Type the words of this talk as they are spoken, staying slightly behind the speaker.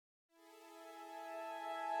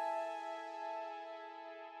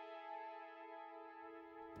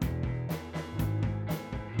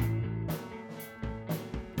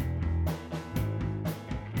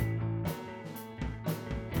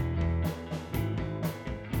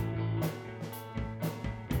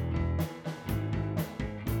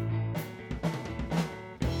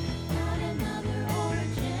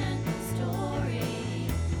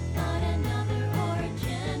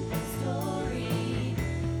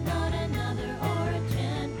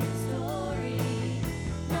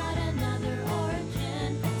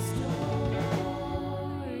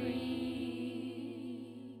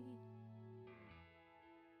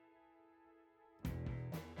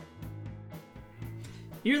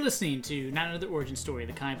You're listening to Not Another Origin Story,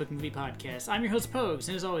 the comic book movie podcast. I'm your host, Pogues,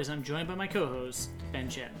 and as always, I'm joined by my co-host, Ben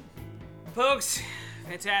Chapman. Folks,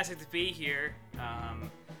 fantastic to be here.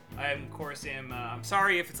 I, of course, I'm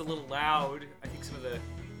sorry if it's a little loud. I think some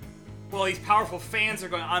of these powerful fans are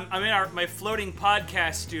going. I'm in my floating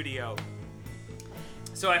podcast studio,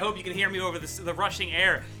 so I hope you can hear me over the rushing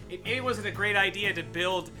air. It maybe wasn't a great idea to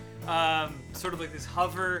build sort of like this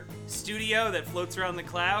hover studio that floats around the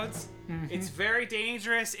clouds. Mm-hmm. It's very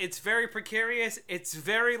dangerous, it's very precarious, it's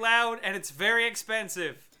very loud, and it's very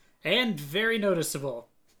expensive. And very noticeable.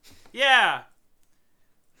 Yeah.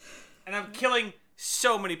 And I'm killing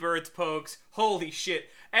so many birds, Pogues. Holy shit.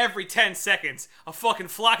 Every 10 seconds, a fucking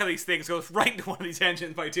flock of these things goes right into one of these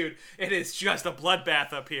engines, my dude. It is just a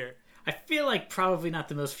bloodbath up here. I feel like probably not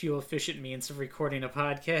the most fuel-efficient means of recording a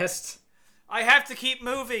podcast. I have to keep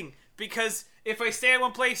moving, because if I stay in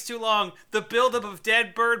one place too long, the buildup of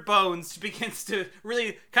dead bird bones begins to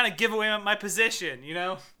really kind of give away my position, you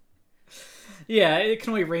know? Yeah, it can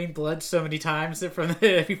only rain blood so many times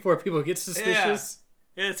before people get suspicious.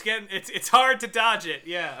 Yeah. It's hard to dodge it,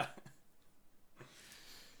 yeah.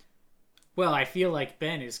 Well, I feel like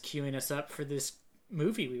Ben is queuing us up for this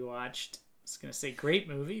movie we watched. I was going to say great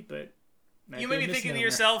movie, but... You may be thinking to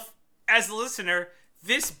yourself, as a listener,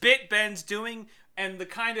 this bit Ben's doing and the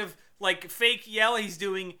kind of like fake yell he's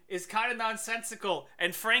doing is kind of nonsensical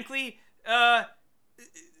and frankly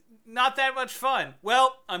not that much fun.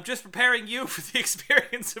 Well, I'm just preparing you for the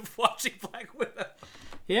experience of watching Black Widow.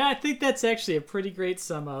 Yeah, I think that's actually a pretty great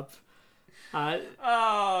sum up. It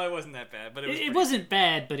wasn't that bad, but it wasn't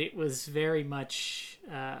bad, but it was very much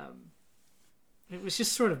it was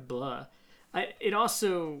just sort of blah. It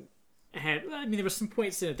also had, there were some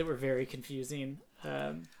points in it that were very confusing.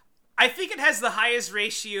 I think it has the highest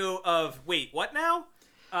ratio of wait, what now?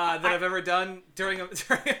 That I've ever done during a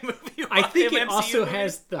movie. I think it also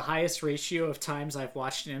has the highest ratio of times I've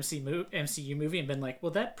watched an MCU movie and been like,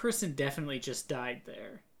 well, that person definitely just died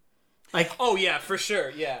there. Like, oh yeah, for sure,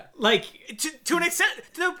 yeah. Like to an extent,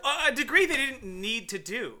 to a degree they didn't need to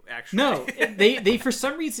do. Actually, no, they for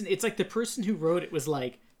some reason it's like the person who wrote it was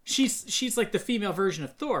like, she's like the female version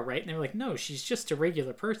of Thor, right? And they were like, no, she's just a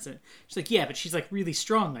regular person. She's like, yeah, but she's like really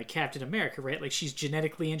strong, like Captain America, right? Like she's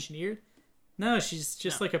genetically engineered. No, she's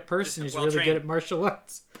just like a person who's really good at martial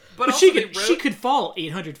arts. But she could fall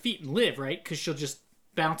 800 feet and live, right? Because she'll just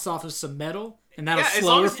bounce off of some metal, and that'll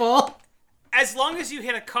slow her fall. As long as you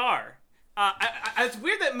hit a car. It's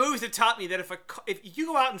weird that movies have taught me that if you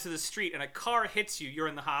go out into the street and a car hits you, you're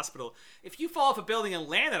in the hospital. If you fall off a building and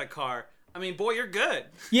land on a car, I mean, boy, you're good.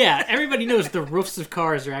 Yeah, everybody knows the roofs of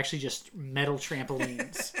cars are actually just metal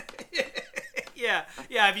trampolines. Yeah.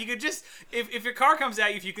 If you could just, if your car comes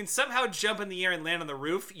at you, if you can somehow jump in the air and land on the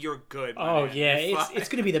roof, you're good. Oh, man. Yeah, it's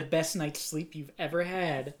going to be the best night's sleep you've ever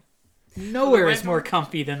had. Nowhere is more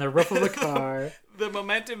comfy than the roof of a car. The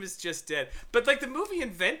momentum is just dead. But like the movie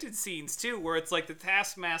invented scenes too, where it's like the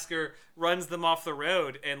Taskmaster runs them off the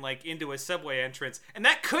road and like into a subway entrance, and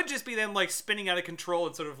that could just be them like spinning out of control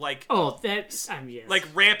and sort of like yes. Like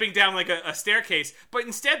ramping down like a staircase. But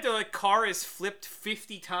instead, the like car is flipped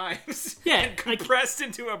 50 times, and compressed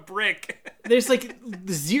into a brick. There's like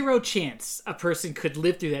zero chance a person could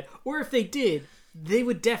live through that, or if they did, they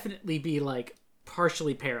would definitely be like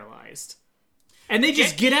partially paralyzed. And they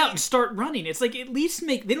just get out and start running. It's like, at least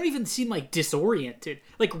they don't even seem like disoriented.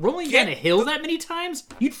 Like rolling down a hill that many times,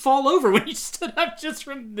 you'd fall over when you stood up just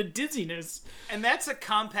from the dizziness. And that's a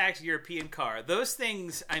compact European car. Those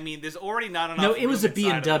things, I mean, there's already not enough. No, it was a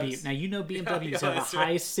BMW. Now, you know BMWs have the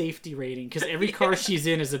highest safety rating because every car she's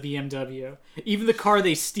in is a BMW. Even the car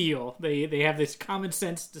they steal, they have this common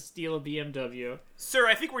sense to steal a BMW. Sir,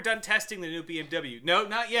 I think we're done testing the new BMW. No,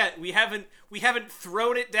 not yet. We haven't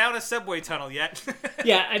thrown it down a subway tunnel yet.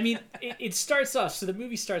 Yeah, I mean, it starts off. So the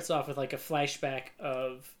movie starts off with like a flashback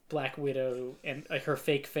of Black Widow and like her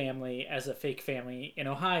fake family as a fake family in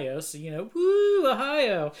Ohio. So woo,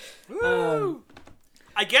 Ohio. Woo!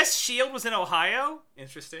 I guess SHIELD was in Ohio.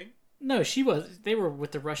 Interesting. No, she was. They were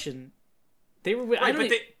with the Russian. They were. Right,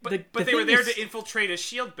 but they were there to infiltrate a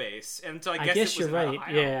SHIELD base, and so I guess you're right.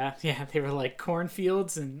 Ohio. Yeah. They were like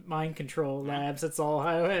cornfields and mind control labs. That's all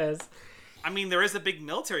Ohio has. I mean, there is a big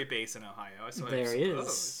military base in Ohio. So there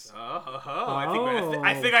is.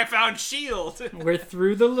 I think I found SHIELD. We're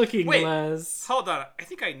through the looking glass. Hold on. I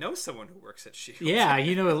think I know someone who works at SHIELD. Yeah,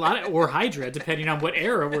 you know a lot or Hydra, depending on what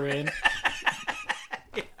era we're in.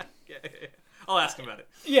 Yeah. I'll ask him about it.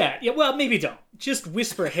 Yeah, well, maybe don't. Just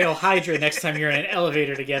whisper Hail Hydra next time you're in an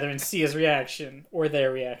elevator together and see his reaction. Or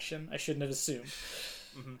their reaction. I shouldn't have assumed.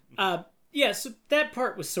 Mm-hmm. So that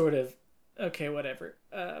part was sort of, okay, whatever.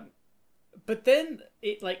 But then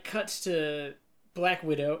it like cuts to Black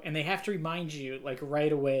Widow, and they have to remind you like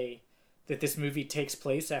right away that this movie takes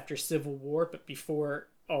place after Civil War, but before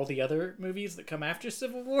all the other movies that come after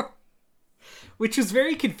Civil War. Which was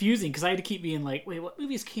very confusing because I had to keep being like, wait, what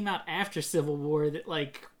movies came out after Civil War that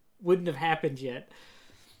like wouldn't have happened yet?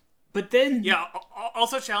 But then... Yeah,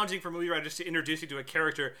 also challenging for movie writers to introduce you to a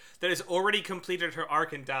character that has already completed her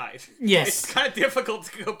arc and died. Yes. It's kind of difficult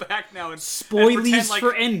to go back now and Spoilies like,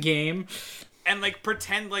 for Endgame. And, like,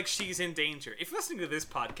 pretend like she's in danger. If you're listening to this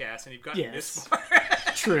podcast and you've gotten this far...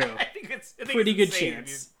 True. I think it's pretty good insane.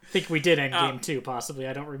 chance. I think we did Endgame, too, possibly.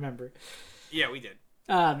 I don't remember. Yeah, we did.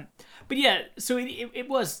 But yeah, so it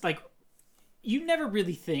was, like... You never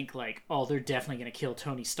really think, like, oh, they're definitely going to kill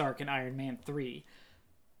Tony Stark in Iron Man 3.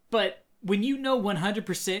 But when you know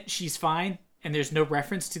 100% she's fine, and there's no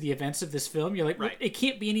reference to the events of this film, you're like, right. It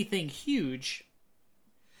can't be anything huge.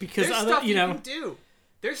 Because, there's stuff you can do.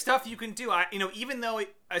 There's stuff you can do. Even though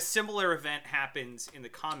a similar event happens in the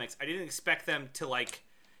comics, I didn't expect them to, like,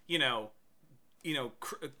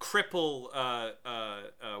 cripple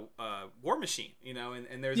War Machine,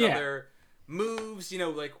 and there's other moves,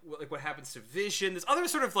 like what happens to Vision. There's other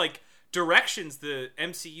sort of, like, directions the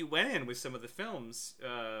MCU went in with some of the films.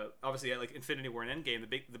 Obviously, like Infinity War and Endgame, the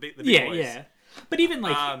big boys. Yeah. But even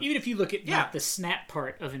even if you look at the snap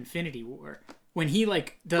part of Infinity War, when he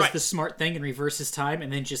like does the smart thing and reverses time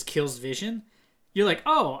and then just kills Vision, you're like,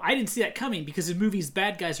 oh, I didn't see that coming because in movies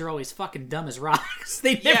bad guys are always fucking dumb as rocks.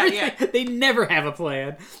 They never have a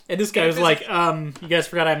plan. And this guy was like, you guys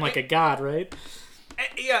forgot I'm like a god, right?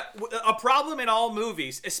 Yeah, a problem in all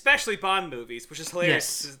movies, especially Bond movies, which is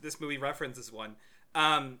hilarious. Yes. This movie references one.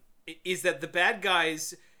 Is that the bad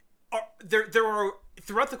guys are there are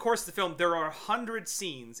throughout the course of the film there are 100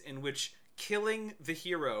 scenes in which killing the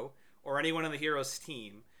hero or anyone on the hero's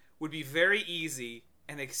team would be very easy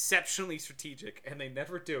and exceptionally strategic, and they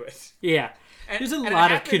never do it. Yeah, there's a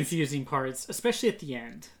lot of confusing parts, especially at the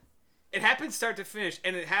end. It happens start to finish,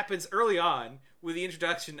 and it happens early on with the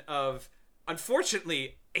introduction of,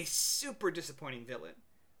 unfortunately, a super disappointing villain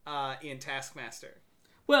in Taskmaster.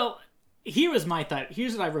 Well, here was my thought.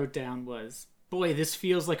 Here's what I wrote down was, boy, this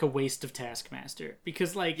feels like a waste of Taskmaster.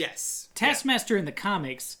 Because, like, Taskmaster in the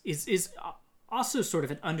comics is also sort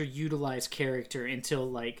of an underutilized character until,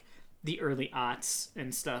 like, the early aughts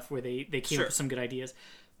and stuff where they came up with some good ideas.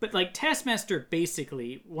 But, like, Taskmaster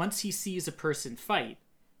basically, once he sees a person fight,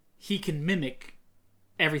 he can mimic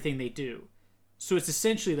everything they do. So it's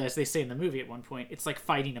essentially, as they say in the movie at one point, it's like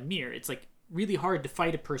fighting a mirror. It's like really hard to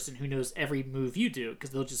fight a person who knows every move you do because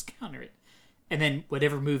they'll just counter it. And then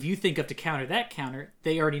whatever move you think of to counter that counter,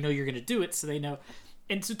 they already know you're going to do it, so they know.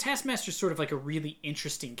 And so Taskmaster's sort of like a really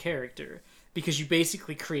interesting character because you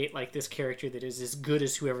basically create like this character that is as good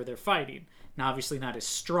as whoever they're fighting. Now, obviously not as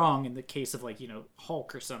strong in the case of like,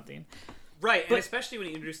 Hulk or something. Right, and especially when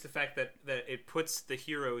you introduce the fact that it puts the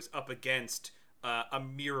heroes up against a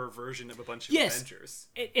mirror version of a bunch of Avengers.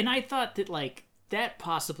 And I thought that like that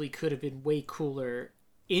possibly could have been way cooler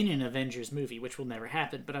in an Avengers movie, which will never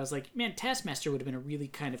happen. But I was like, man, Taskmaster would have been a really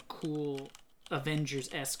kind of cool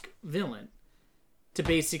Avengers-esque villain to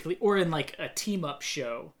basically, or in like a team-up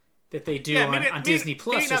show that they do on Disney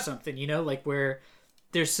Plus or something, like where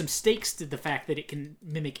there's some stakes to the fact that it can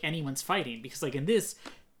mimic anyone's fighting. Because like in this,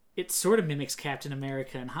 it sort of mimics Captain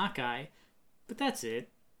America and Hawkeye, but that's it.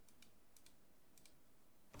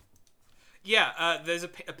 Yeah, there's a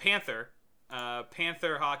Panther.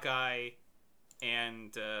 Panther, Hawkeye,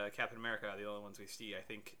 and Captain America are the only ones we see, I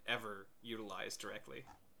think, ever utilized directly.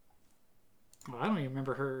 Well, I don't even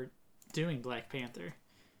remember her doing Black Panther.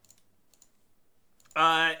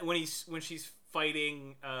 When she's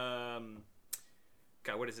fighting, God,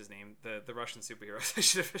 what is his name? The Russian superhero. I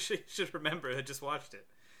should remember. I just watched it.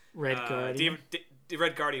 Red Guardian.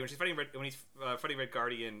 Red Guardian. When he's fighting Red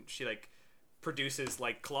Guardian, she like produces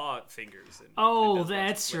like claw fingers. And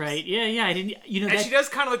that's right. Yeah. I didn't. And she does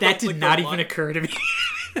kind of like that did not even occur to me.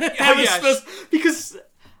 Because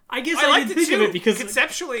I guess I didn't think of it because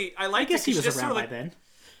conceptually I like. I guess he was around by then.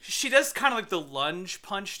 She does kind of like the lunge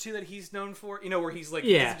punch too that he's known for, where he's like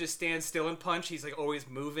he doesn't just stand still and punch. He's like always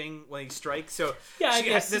moving when he strikes. So I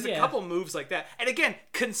guess there's a couple moves like that. And again,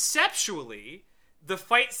 conceptually, the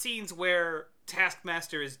fight scenes where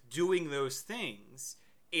Taskmaster is doing those things,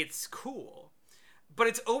 it's cool. But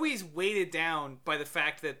it's always weighted down by the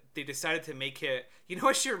fact that they decided to make it. You know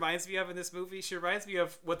what she reminds me of in this movie? She reminds me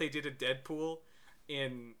of what they did in Deadpool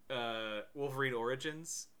in Wolverine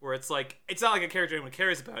Origins, where it's like it's not like a character anyone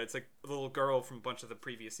cares about. It's like a little girl from a bunch of the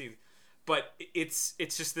previous scenes, but it's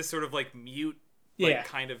just this sort of like mute Yeah.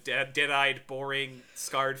 kind of dead-eyed, boring,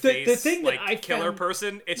 scarred The face, thing that like I killer found-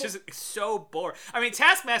 person. It's just so boring. I mean,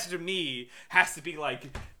 Taskmaster to me has to be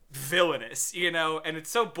like villainous, you know, and it's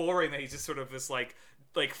so boring that he's just sort of this like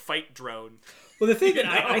fight drone. Well, the thing You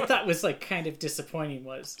that I know? thought was like kind of disappointing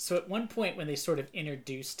was, so at one point when they sort of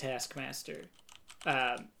introduced Taskmaster,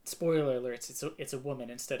 spoiler alerts, it's a woman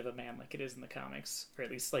instead of a man like it is in the comics, or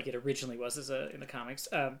at least like it originally was in the comics.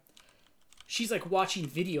 She's like watching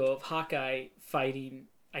video of Hawkeye fighting,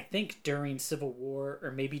 I think during Civil War,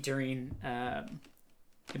 or maybe during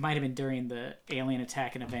it might have been during the alien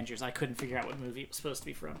attack in Avengers. I couldn't figure out what movie it was supposed to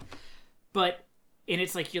be from. But, and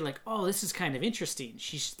it's like, you're like, oh, this is kind of interesting.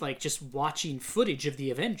 She's like just watching footage of the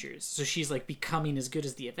Avengers. So she's like becoming as good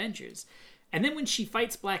as the Avengers. And then when she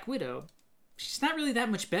fights Black Widow, she's not really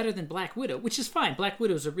that much better than Black Widow, which is fine. Black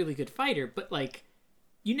Widow's a really good fighter, but like,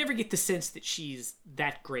 you never get the sense that she's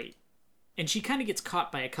that great. And she kind of gets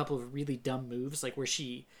caught by a couple of really dumb moves, like where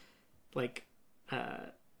she, like,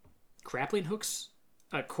 grappling hooks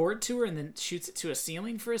a cord to her and then shoots it to a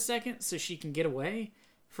ceiling for a second so she can get away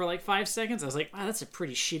for like 5 seconds. I was like, wow, that's a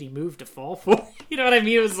pretty shitty move to fall for. You know what I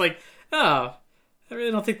mean? It was like, oh, I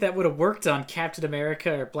really don't think that would have worked on Captain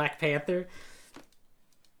America or Black Panther.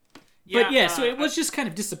 But yeah, so it was just kind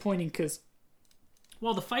of disappointing because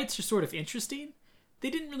while the fights are sort of interesting, they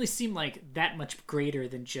didn't really seem like that much greater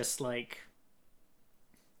than just like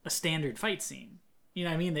a standard fight scene. You know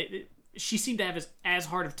what I mean? She seemed to have as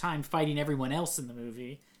hard of time fighting everyone else in the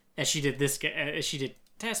movie as she did as she did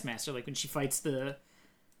Taskmaster. Like when she fights the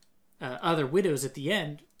other widows at the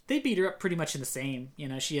end, they beat her up pretty much in the same. You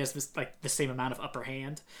know, she has this like the same amount of upper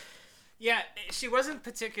hand. Yeah, she wasn't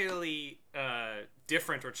particularly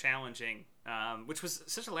different or challenging, which was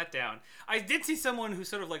such a letdown. I did see someone who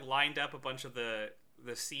sort of like lined up a bunch of the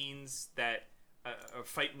scenes that or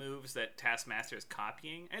fight moves that Taskmaster is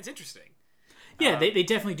copying, and it's interesting. Yeah, they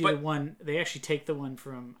definitely do the one. They actually take the one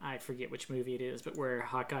from, I forget which movie it is, but where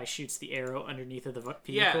Hawkeye shoots the arrow underneath of the vehicle.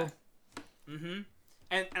 Yeah. Mm-hmm.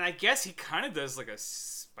 And I guess he kind of does like a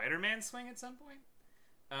Spider-Man swing at some point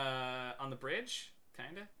on the bridge,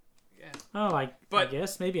 kind of. Yeah. Oh, I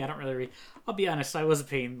guess maybe I don't really read. I'll be honest, I wasn't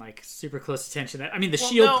paying like super close attention to that. I mean, the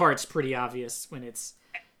shield part's pretty obvious when it's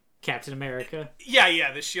Captain America.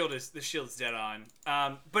 Yeah, the shield is dead on.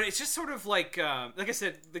 But it's just sort of like I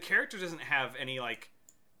said, the character doesn't have any like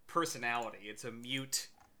personality. It's a mute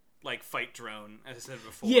like fight drone, as I said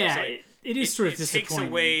before. Yeah, so, like, it is sort of disappointing. It takes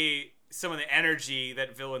away some of the energy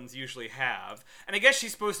that villains usually have. And I guess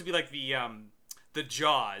she's supposed to be like the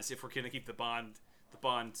Jaws, if we're going to keep the Bond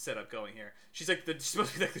setup going here. She's like she's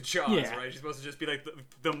supposed to be like the Jaws, right? She's supposed to just be like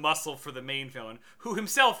the muscle for the main villain, who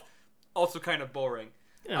himself also kind of boring.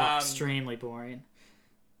 Extremely boring.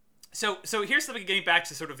 So here's something, getting back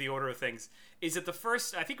to sort of the order of things, is that the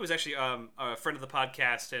first, I think it was actually a friend of the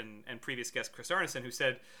podcast and previous guest Chris Arneson, who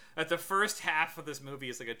said that the first half of this movie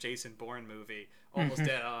is like a Jason Bourne movie, almost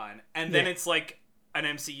dead on, and then it's like an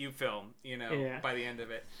MCU film, you know, by the end of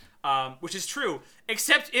it. Which is true,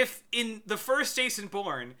 except if in the first Jason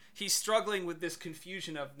Bourne, he's struggling with this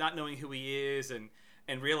confusion of not knowing who he is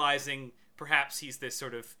and realizing perhaps he's this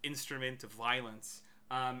sort of instrument of violence.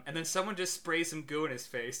 And then someone just sprays some goo in his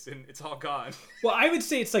face and it's all gone. Well, I would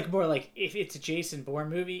say it's like more like if it's a Jason Bourne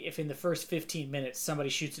movie, if in the first 15 minutes somebody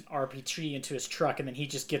shoots an RPG into his truck and then he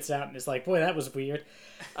just gets out and is like, boy, that was weird.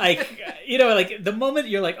 Like, you know, like the moment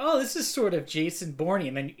you're like, oh, this is sort of Jason Bourne,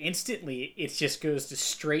 and then instantly it just goes to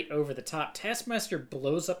straight over the top. Taskmaster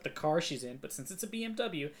blows up the car she's in, but since it's a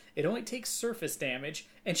BMW, it only takes surface damage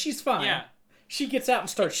and she's fine. Yeah. She gets out and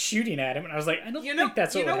starts shooting at him, and I was like, I don't think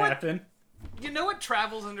that's what would happen. You know what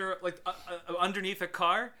travels underneath a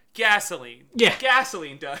car? Gasoline. Yeah,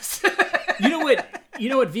 gasoline does. You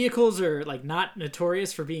know what vehicles are like not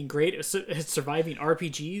notorious for being great at surviving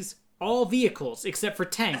RPGs? All vehicles except for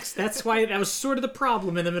tanks. That's why that was sort of the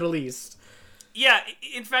problem in the Middle East. Yeah,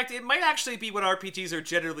 in fact, it might actually be what RPGs are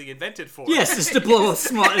generally invented for. Yes, it's to blow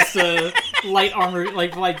light armor,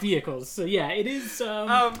 like light vehicles. So yeah, it is.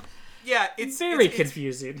 It's very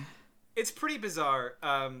confusing. It's pretty bizarre.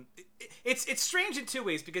 It's strange in two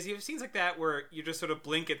ways, because you have scenes like that where you just sort of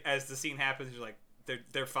blink as the scene happens and you're like,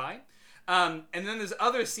 they're fine. And then there's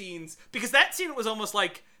other scenes, because that scene was almost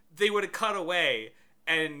like they would have cut away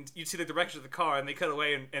and you'd see like the wreckage of the car, and they cut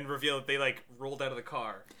away and reveal that they like rolled out of the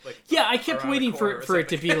car. Like, yeah, I kept waiting for it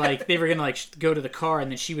to be like they were gonna like go to the car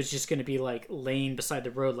and then she was just gonna be like laying beside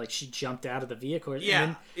the road, like she jumped out of the vehicle.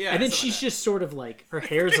 And then she's just sort of like her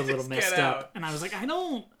hair's a little messed up, and I was like, I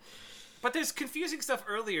don't. But there's confusing stuff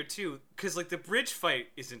earlier too, because like the bridge fight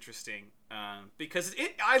is interesting, because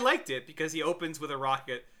I liked it because he opens with a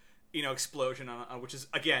rocket, explosion on which is,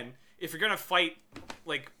 again, if you're gonna fight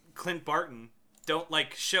like Clint Barton, don't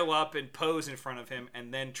like show up and pose in front of him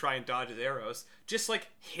and then try and dodge his arrows. Just like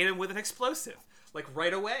hit him with an explosive, like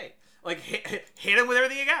right away. Like hit him with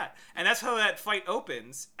everything you got, and that's how that fight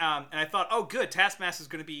opens. And I thought, oh, good, Taskmaster's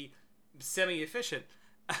going to be semi-efficient,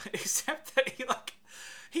 except that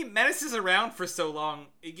he menaces around for so long.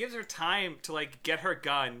 It gives her time to like get her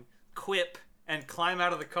gun, quip, and climb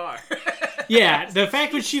out of the car. Yeah, the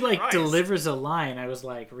fact when she like delivers a line, I was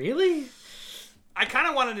like, really? I kind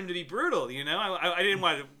of wanted him to be brutal, you know. I didn't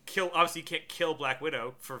want to kill. Obviously, you can't kill Black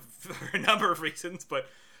Widow for a number of reasons, but.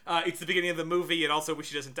 It's the beginning of the movie, and also wish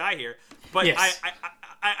she doesn't die here. But yes.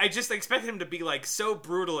 I just expected him to be like so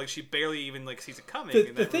brutal, like she barely even like sees it coming. The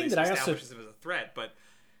and that thing really that I establishes him as a threat. But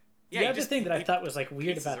yeah, the other thing that I thought was like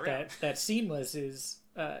weird about around. that scene is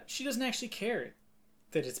she doesn't actually care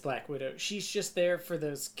that it's Black Widow. She's just there for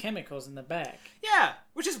those chemicals in the back. Yeah,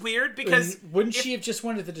 which is weird because wouldn't she have just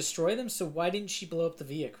wanted to destroy them? So why didn't she blow up the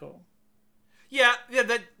vehicle? Yeah,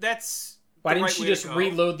 that's why didn't she just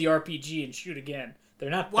reload the RPG and shoot again? They're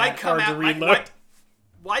not that hard to reload.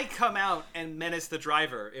 Why come out and menace the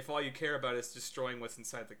driver if all you care about is destroying what's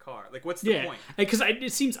inside the car? Like, what's the point? Because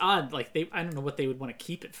it seems odd. Like I don't know what they would want to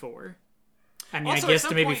keep it for. I mean, also, I guess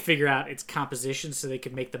to maybe figure out its composition so they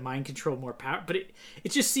could make the mind control more power. But it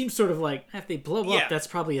just seems sort of like if they blow up, that's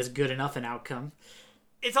probably as good enough an outcome.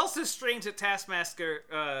 It's also strange that Taskmaster,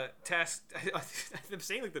 I'm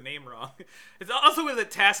saying like the name wrong. It's also with the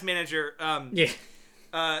Task Manager.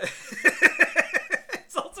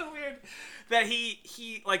 It's also weird that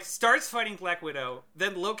he like starts fighting Black Widow,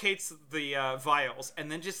 then locates the vials,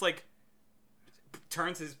 and then just like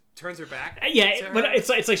turns her back. Yeah, but it's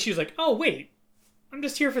like she was like, "Oh wait, I'm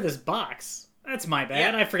just here for this box. That's my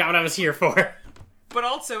bad. I forgot what I was here for." But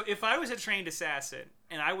also, if I was a trained assassin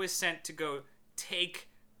and I was sent to go take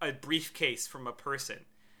a briefcase from a person,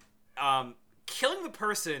 killing the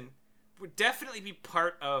person would definitely be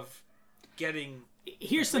part of getting.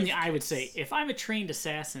 Here's something I would say. If I'm a trained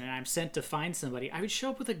assassin and I'm sent to find somebody, I would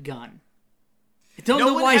show up with a gun. I don't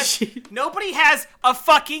know why Nobody has a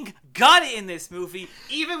fucking gun in this movie,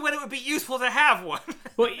 even when it would be useful to have one.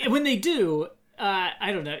 Well, when they do,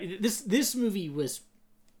 I don't know. This movie was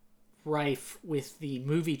rife with the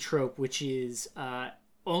movie trope, which is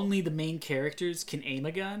only the main characters can aim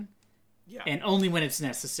a gun, and only when it's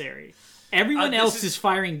necessary. Everyone else is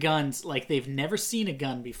firing guns like they've never seen a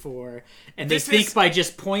gun before, and they think by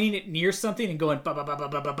just pointing it near something and going ba ba ba ba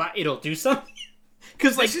ba ba ba, it'll do something.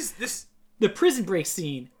 Because like the prison break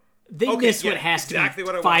scene, they miss what has to be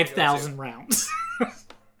 5,000 rounds.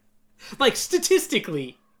 Like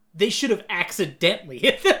statistically, they should have accidentally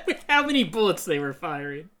hit them with how many bullets they were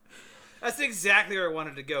firing. That's exactly where I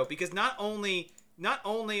wanted to go, because not only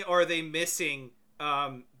are they missing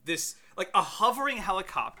this like a hovering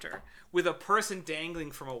helicopter with a person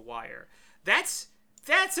dangling from a wire. That's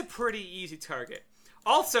a pretty easy target.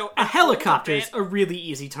 Also, a helicopter is a really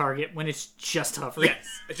easy target when it's just hovering.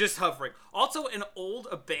 Yes, just hovering. Also, an old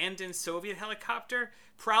abandoned Soviet helicopter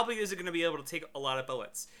probably isn't going to be able to take a lot of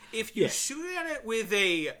bullets. If you shoot at it with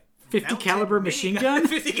a 50 caliber machine gun,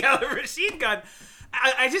 50 caliber machine gun,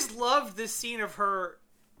 I just love this scene of her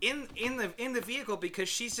in the vehicle, because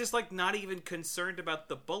she's just like not even concerned about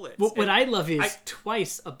the bullets. Well, what I love is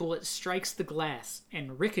twice a bullet strikes the glass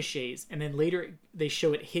and ricochets, and then later they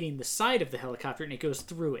show it hitting the side of the helicopter and it goes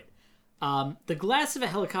through it. The glass of a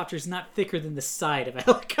helicopter is not thicker than the side of a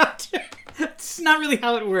helicopter. It's not really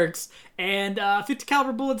how it works. And 50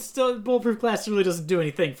 caliber bullets, bulletproof glass really doesn't do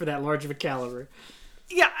anything for that large of a caliber.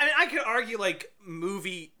 Yeah, I mean, I could argue like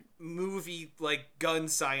movie like gun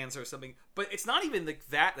science or something, but it's not even like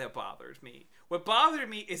that bothers me. What bothered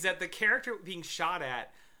me is that the character being shot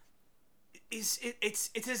at is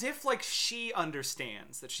it's as if like she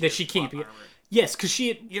understands that she can't be armor. Yes, because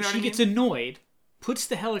she gets annoyed, puts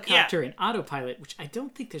the helicopter in autopilot, which I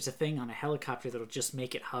don't think there's a thing on a helicopter that'll just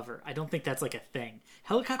make it hover. I don't think that's like a thing.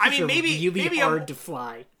 Helicopters are really hard to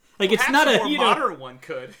fly. Like, it's not a modern one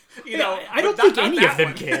could. I don't think any of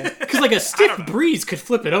them can, because like a stiff breeze could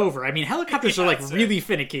flip it over. I mean, helicopters are like really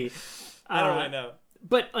finicky. I don't really know.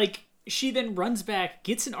 But like, she then runs back,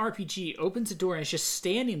 gets an RPG, opens a door, and is just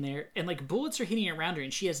standing there, and like bullets are hitting around her,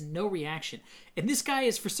 and she has no reaction. And this guy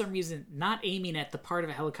is for some reason not aiming at the part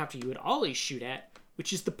of a helicopter you would always shoot at,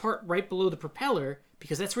 which is the part right below the propeller,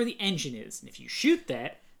 because that's where the engine is. And if you shoot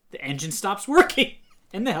that, the engine stops working,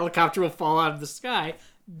 and the helicopter will fall out of the sky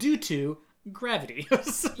due to gravity,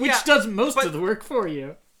 which does most of the work for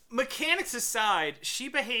you. Mechanics aside, she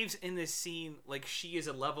behaves in this scene like she is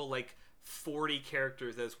a level like 40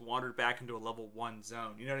 characters that's wandered back into a level 1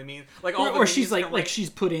 zone. You know what I mean? Like, or she's like she's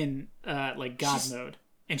put in like God mode,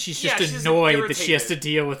 and she's Yeah, just she's annoyed that she has to irritated.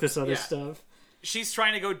 deal with this other Yeah. stuff. She's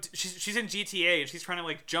trying to go. She's in GTA and she's trying to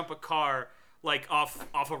like jump a car like off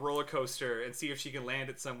a roller coaster and see if she can land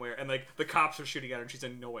it somewhere. And like the cops are shooting at her and she's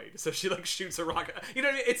annoyed, so she like shoots a rocket. You know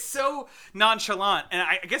what I mean? It's so nonchalant. And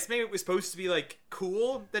I guess maybe it was supposed to be like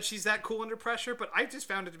cool that she's that cool under pressure, but I just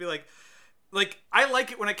found it to be like I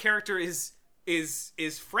like it when a character is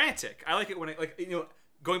frantic. I like it when it like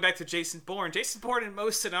going back to Jason Bourne. Jason Bourne in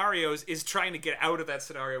most scenarios is trying to get out of that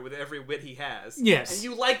scenario with every wit he has. Yes. And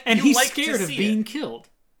you like and you he's like scared to of see being it. killed.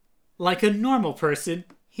 Like a normal person,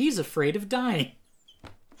 he's afraid of dying.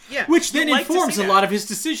 Yeah. Which you then like to informs see a that. lot of his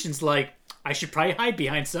decisions, like, I should probably hide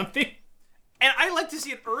behind something. And I like to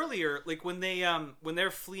see it earlier, like when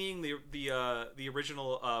they're fleeing the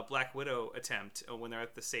original Black Widow attempt, when they're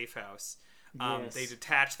at the safe house. Yes. They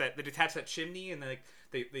detach that chimney, and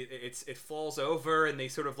it falls over, and they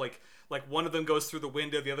sort of like one of them goes through the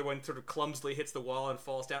window, the other one sort of clumsily hits the wall and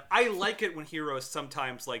falls down. I like it when heroes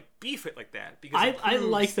sometimes like beef it like that, because I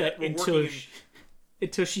like that we're until working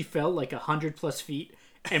until she fell like 100+ feet.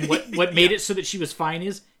 And what made it so that she was fine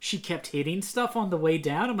is she kept hitting stuff on the way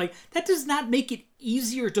down. I'm like, that does not make it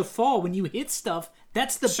easier to fall when you hit stuff.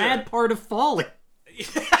 That's the Sure. bad part of falling.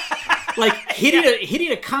 Like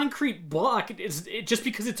hitting a concrete block just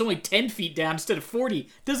because it's only 10 feet down instead of 40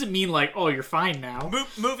 doesn't mean like, oh, you're fine now.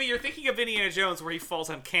 movie. You're thinking of Indiana Jones where he falls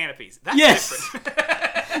on canopies. That's Yes.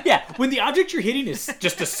 different. Yeah, when the object you're hitting is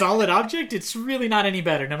just a solid object, it's really not any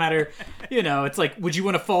better. No matter, it's like, would you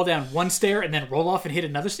want to fall down one stair and then roll off and hit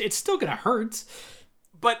another stair? It's still gonna hurt.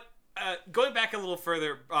 But going back a little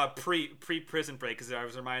further, pre Prison Break, because I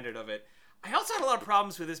was reminded of it. I also had a lot of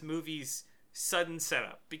problems with this movie's sudden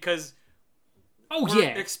setup because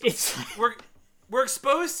we're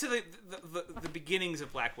exposed to the beginnings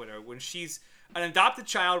of Black Widow when she's an adopted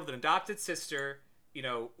child with an adopted sister,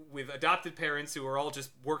 with adopted parents who are all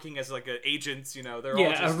just working as like agents. They're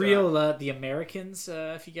all just a real The Americans.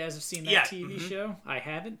 If you guys have seen that TV show, I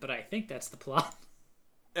haven't, but I think that's the plot.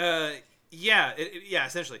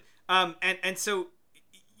 Essentially. And so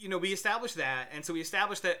we established that,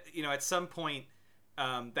 at some point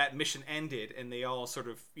that mission ended and they all sort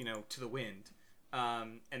of to the wind.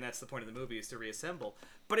 And that's the point of the movie, is to reassemble.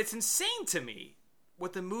 But it's insane to me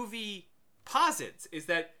what the movie posits is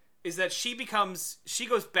that she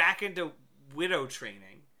goes back into widow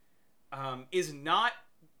training, is not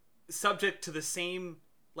subject to the same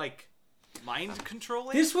like mind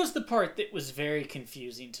controlling. This was the part that was very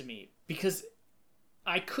confusing to me because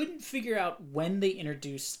I couldn't figure out when they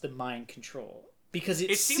introduced the mind control, because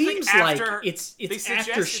it seems like it's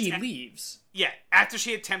after she leaves. Yeah, after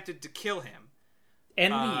she attempted to kill him.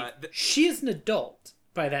 And leave. She is an adult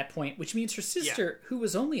by that point, which means her sister, who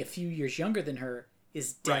was only a few years younger than her,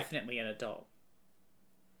 is definitely an adult.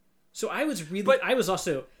 So I was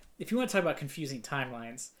also, if you want to talk about confusing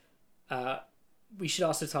timelines, we should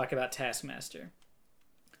also talk about Taskmaster.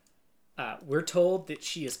 We're told that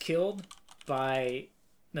she is killed by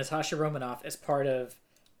Natasha Romanoff as part of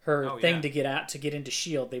her thing to get into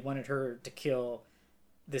S.H.I.E.L.D. They wanted her to kill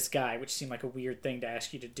this guy, which seemed like a weird thing to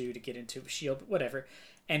ask you to do to get into S.H.I.E.L.D., but whatever.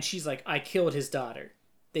 And she's like, I killed his daughter.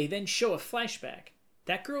 They then show a flashback.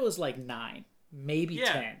 That girl is like 9, maybe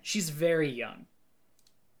 10. She's very young.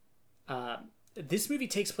 This movie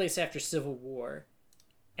takes place after Civil War,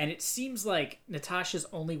 and it seems like Natasha's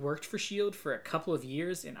only worked for S.H.I.E.L.D. for a couple of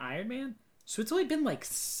years in Iron Man. So it's only been like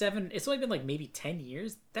maybe 10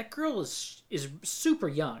 years. That girl is super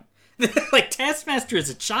young. Like, Taskmaster is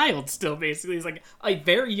a child still, basically. He's like a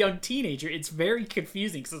very young teenager. It's very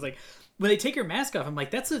confusing, because it's like, when they take her mask off, I'm like,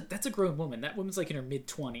 that's a grown woman. That woman's like in her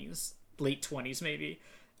mid-20s, late 20s maybe.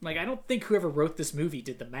 I'm like, I don't think whoever wrote this movie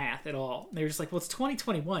did the math at all. And they were just like, well, it's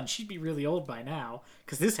 2021. She'd be really old by now,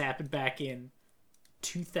 because this happened back in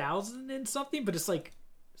 2000 and something. But it's like,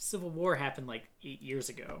 Civil War happened like 8 years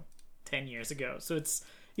ago, 10 years ago. So it's,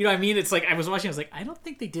 you know what I mean? It's like, I was watching, I was like, I don't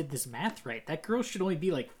think they did this math right. That girl should only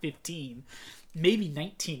be like 15, maybe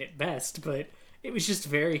 19 at best. But it was just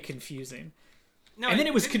very confusing. No, and then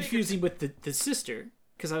it was confusing with the sister,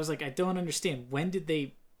 because I was like, I don't understand. When did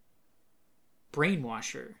they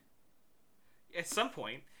brainwash her? At some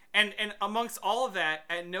point. And amongst all of that,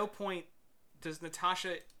 at no point does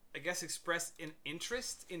Natasha, I guess, express an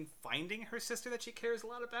interest in finding her sister that she cares a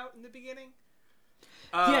lot about in the beginning.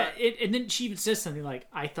 And then she even says something like,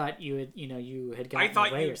 I thought you had gotten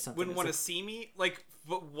away or something. Wouldn't want to see me? Like,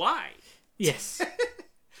 but why? Yes.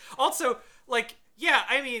 Also, like, yeah,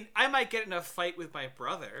 I mean, I might get in a fight with my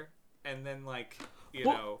brother, and then, like, you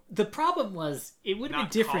know... The problem was, it would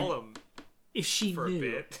have been different if she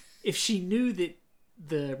knew. If she knew that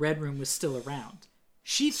the Red Room was still around.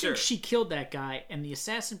 She Sure. thinks she killed that guy, and the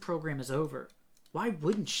assassin program is over. Why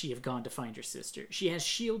wouldn't she have gone to find her sister? She has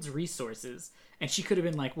S.H.I.E.L.D.'s resources, and she could have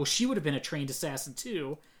been like, well, she would have been a trained assassin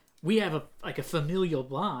too. We have a familial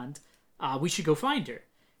bond. We should go find her.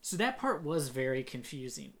 So that part was very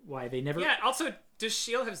confusing. Why they never... Yeah, also, does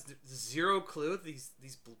S.H.I.E.L.D. have zero clue that these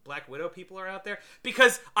Black Widow people are out there?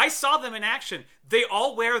 Because I saw them in action. They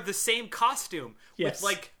all wear the same costume Yes. with,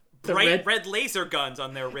 like, The bright red laser guns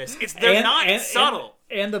on their wrists. They're not subtle.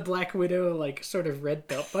 And the Black Widow, like, sort of red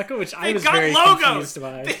belt buckle, which I was They've got very logos. confused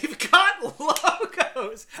by. They've got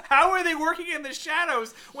logos. How are they working in the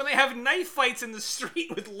shadows when they have knife fights in the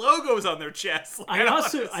street with logos on their chests? Like, I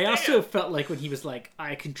also understand. felt like when he was like,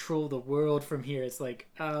 I control the world from here, it's like,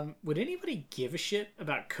 would anybody give a shit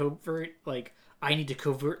about covert, like, I need to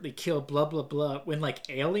covertly kill blah blah blah, when like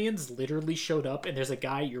aliens literally showed up and there's a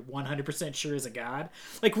guy you're 100% sure is a god?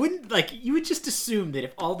 Like, wouldn't, like, you would just assume that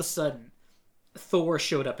if all of a sudden Thor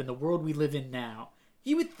showed up in the world we live in now,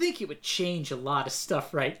 you would think it would change a lot of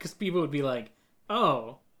stuff, right? Because people would be like,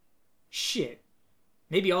 oh, shit.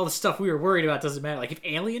 Maybe all the stuff we were worried about doesn't matter. Like, if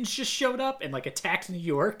aliens just showed up and, like, attacked New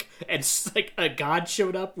York, and, like, a god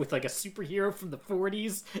showed up with, like, a superhero from the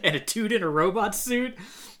 40s and a dude in a robot suit,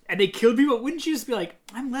 and they killed people, wouldn't you just be like,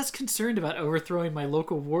 I'm less concerned about overthrowing my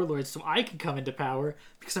local warlords so I can come into power,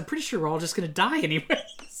 because I'm pretty sure we're all just gonna die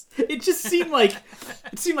anyways. It just seemed like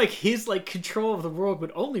his, like, control of the world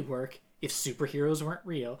would only work if superheroes weren't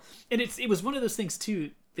real. And it was one of those things,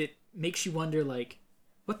 too, that makes you wonder, like,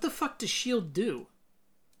 what the fuck does S.H.I.E.L.D. do?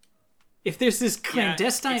 If there's this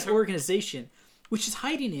clandestine organization which is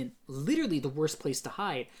hiding in literally the worst place to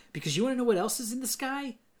hide, because you want to know what else is in the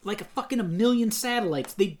sky? Like a million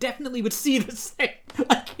satellites. They definitely would see the same.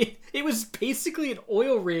 Like, it was basically an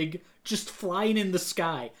oil rig just flying in the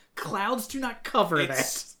sky. Clouds do not cover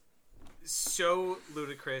that. So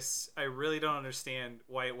ludicrous. I really don't understand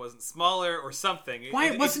why it wasn't smaller or something.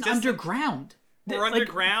 Why it wasn't underground. Or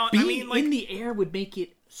underground. Being I mean, like, in the air would make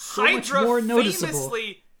it so much Hydra more noticeable.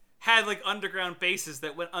 famously had like underground bases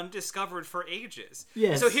that went undiscovered for ages.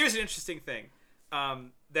 Yes. So here's an interesting thing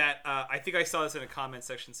that I think I saw this in a comment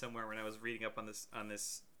section somewhere when I was reading up on this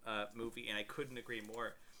movie, and I couldn't agree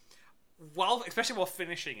more. Especially while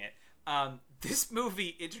finishing it, this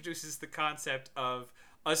movie introduces the concept of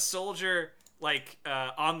a soldier like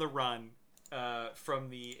on the run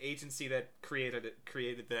from the agency that created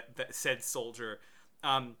that said soldier,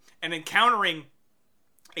 and encountering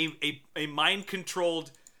a mind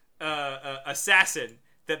controlled assassin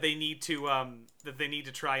that they need to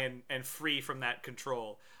try and free from that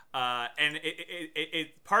control. And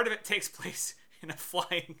it part of it takes place in a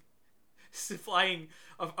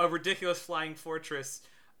ridiculous flying fortress,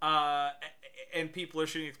 and people are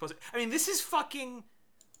shooting explosives. I mean, this is fucking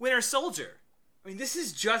Winter Soldier. I mean, this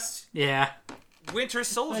is just Winter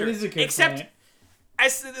Soldier. That is a good Except, point.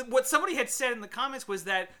 as what somebody had said in the comments was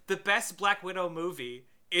that the best Black Widow movie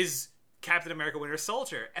is Captain America: Winter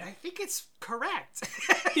Soldier, and I think it's correct.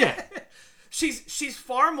 Yeah. She's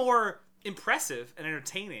far more impressive and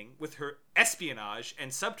entertaining with her espionage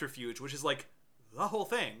and subterfuge, which is like the whole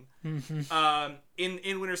thing. Mm-hmm.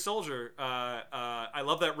 In Winter Soldier, I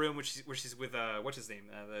love that room where she's with what's his name,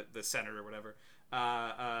 the senator or whatever.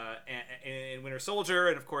 In Winter Soldier,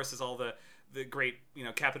 and of course there's all the great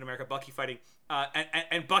Captain America Bucky fighting,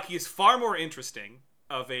 and Bucky is far more interesting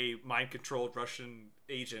of a mind controlled Russian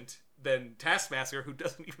agent than Taskmaster, who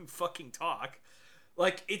doesn't even fucking talk.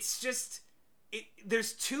 Like, it's just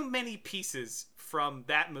there's too many pieces from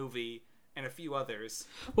that movie and a few others,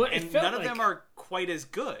 and none of them are quite as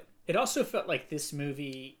good. It also felt like this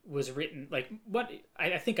movie was written like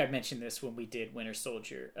I think I mentioned this when we did Winter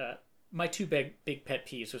Soldier. My two big pet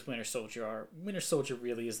peeves with Winter Soldier are Winter Soldier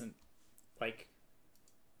really isn't like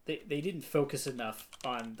they didn't focus enough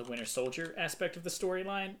on the Winter Soldier aspect of the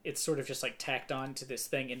storyline. It's sort of just like tacked on to this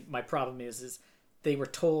thing, and my problem is they were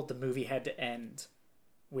told the movie had to end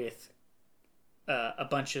with a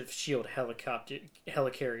bunch of S.H.I.E.L.D.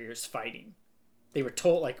 helicarriers fighting. They were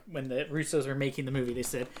told, like, when the Russos were making the movie, they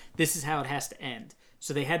said, this is how it has to end.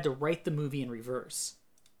 So they had to write the movie in reverse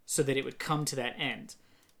so that it would come to that end.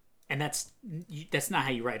 And that's not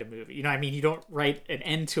how you write a movie. You know what I mean? You don't write an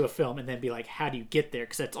end to a film and then be like, how do you get there?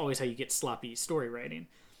 Because that's always how you get sloppy story writing.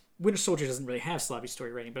 Winter Soldier doesn't really have sloppy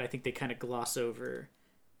story writing, but I think they kind of gloss over...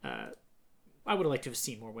 I would have liked to have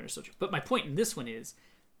seen more Winter Soldier. But my point in this one is,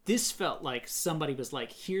 this felt like somebody was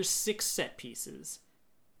like, here's 6 set pieces,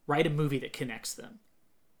 write a movie that connects them.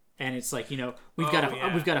 And it's like, we've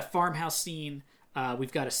got a farmhouse scene,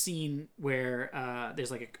 we've got a scene where there's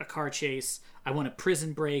like a car chase, I want a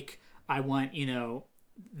prison break, I want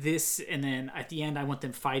this, and then at the end, I want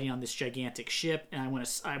them fighting on this gigantic ship, and I want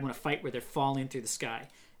to fight where they're falling through the sky.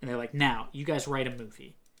 And they're like, now, you guys write a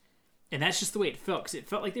movie. And that's just the way it felt, because it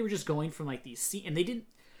felt like they were just going from, like, these scenes, and they didn't,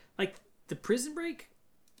 like, the Prison Break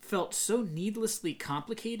felt so needlessly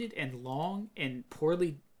complicated and long and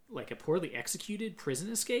poorly executed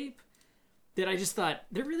prison escape that I just thought,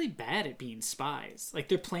 they're really bad at being spies. Like,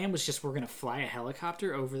 their plan was just, we're going to fly a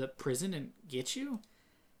helicopter over the prison and get you.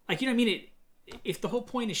 Like, you know what I mean? If the whole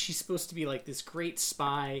point is she's supposed to be, like, this great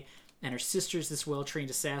spy, and her sister's this well-trained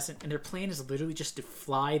assassin, and their plan is literally just to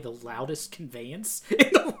fly the loudest conveyance in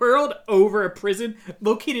the world over a prison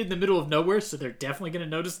located in the middle of nowhere, so they're definitely going to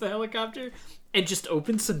notice the helicopter, and just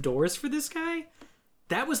open some doors for this guy?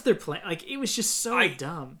 That was their plan. Like, it was just so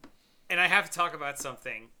dumb. And I have to talk about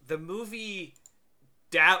something. The movie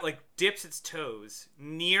dips its toes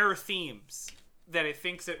near themes that it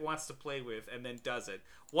thinks it wants to play with and then does it.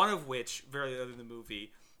 One of which, very early in the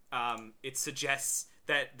movie, it suggests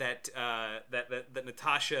that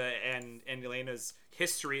Natasha and Yelena's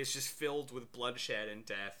history is just filled with bloodshed and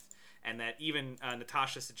death, and that even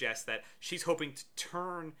Natasha suggests that she's hoping to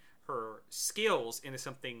turn her skills into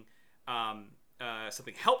something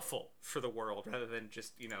something helpful for the world rather than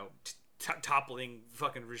just toppling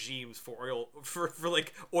fucking regimes for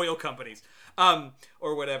oil companies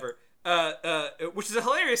or whatever. Which is a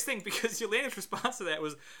hilarious thing because Yelena's response to that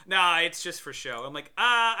was, nah, it's just for show. I'm like,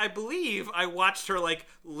 I believe I watched her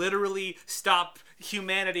literally stop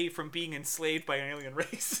humanity from being enslaved by an alien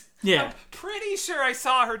race. Yeah. I'm pretty sure I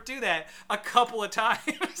saw her do that a couple of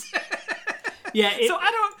times. Yeah. So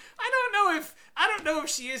I don't know if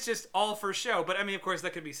she is just all for show, but I mean, of course,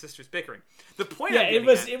 that could be sisters bickering. The point. Yeah,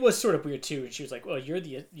 it was sort of weird too. And she was like, "Well, you're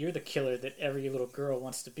the killer that every little girl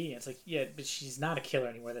wants to be." And it's like, yeah, but she's not a killer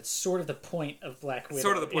anymore. That's sort of the point of Black Widow.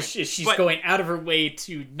 Sort of the point. She's going out of her way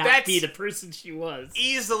to not be the person she was.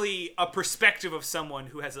 Easily a perspective of someone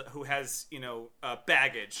who has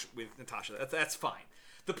baggage with Natasha. That's fine.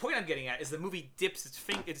 The point I'm getting at is the movie dips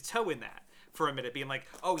its toe in that for a minute, being like,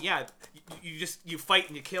 oh yeah, you fight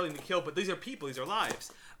and you kill, but these are people, these are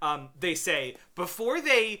lives. They say before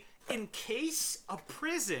they encase a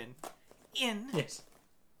prison in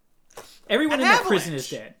everyone in that prison is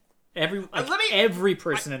dead. Every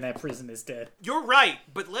person in that prison is dead. You're right,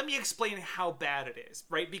 but let me explain how bad it is,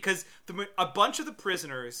 right? Because a bunch of the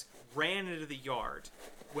prisoners ran into the yard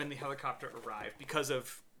when the helicopter arrived because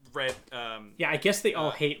of Red. I guess they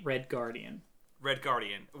all hate Red Guardian. Red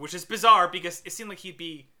Guardian, which is bizarre because it seemed like he'd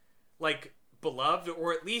be beloved,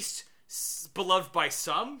 or at least beloved by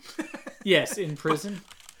some. Yes, in prison.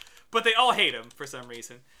 But they all hate him for some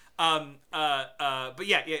reason. But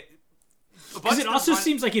yeah. Because it also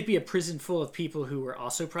seems like it'd be a prison full of people who were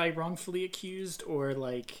also probably wrongfully accused or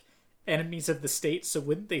enemies of the state. So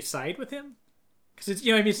wouldn't they side with him? Because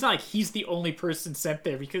it's not like he's the only person sent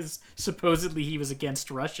there because supposedly he was against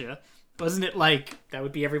Russia. Wasn't it that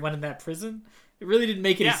would be everyone in that prison? It really didn't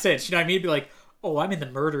make any sense. You know what I mean? It'd be like, oh, I'm in the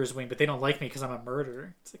murderer's wing, but they don't like me because I'm a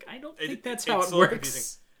murderer. It's like, I don't think that's how it works.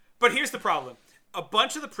 Confusing. But here's the problem. A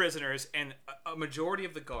bunch of the prisoners and a majority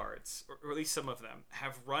of the guards, or at least some of them,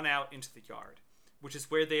 have run out into the yard, which is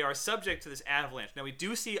where they are subject to this avalanche. Now, we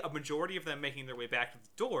do see a majority of them making their way back to the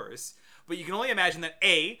doors, but you can only imagine that,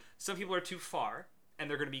 A, some people are too far, and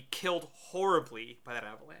they're going to be killed horribly by that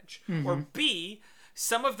avalanche. Mm-hmm. Or B,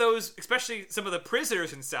 some of those, especially some of the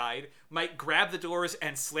prisoners inside, might grab the doors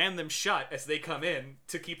and slam them shut as they come in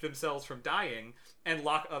to keep themselves from dying and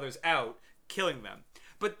lock others out, killing them.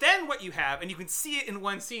 But then what you have, and you can see it in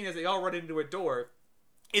one scene as they all run into a door,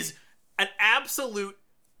 is an absolute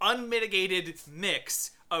unmitigated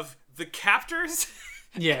mix of the captors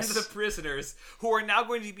and the prisoners who are now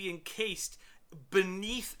going to be encased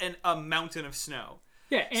beneath a mountain of snow.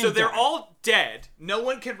 Yeah, so they're all dead. No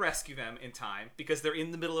one can rescue them in time because they're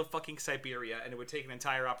in the middle of fucking Siberia, and it would take an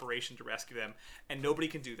entire operation to rescue them, and nobody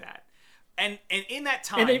can do that. And in that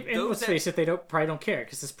time, and let's face it, they probably don't care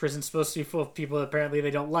because this prison's supposed to be full of people that apparently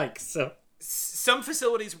they don't like. So some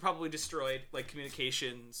facilities were probably destroyed, like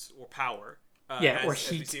communications or power. or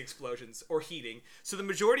heat. As we see explosions or heating. So the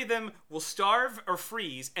majority of them will starve or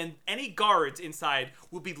freeze, and any guards inside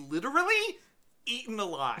will be literally eaten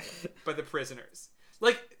alive by the prisoners.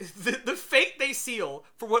 The fate they seal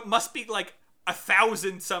for what must be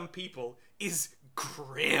 1,000 some people is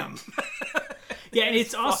grim. Yeah, and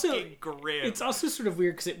it's also grim. It's also sort of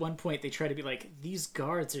weird because at one point they try to be like, these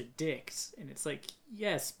guards are dicks, and it's like,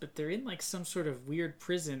 yes, but they're in some sort of weird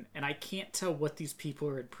prison, and I can't tell what these people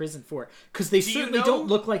are in prison for because they certainly don't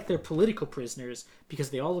look like they're political prisoners because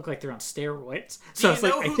they all look like they're on steroids. So it's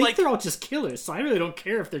I think they're all just killers. So I really don't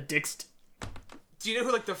care if they're dicks. Do you know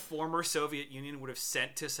who like the former Soviet Union would have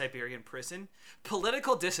sent to Siberian prison?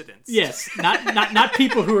 Political dissidents. Yes, not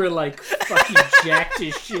people who are like fucking jacked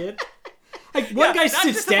as shit. Like one guy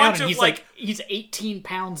sits down and he's like he's 18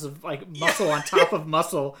 pounds of like muscle on top of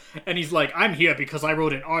muscle, and he's like, I'm here because I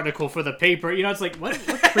wrote an article for the paper. You know, it's like what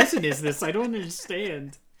prison is this? I don't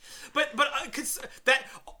understand. But cause that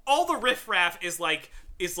all the riffraff is like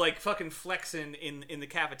fucking flexing in the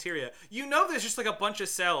cafeteria. You know, there's just like a bunch of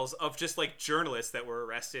cells of just like journalists that were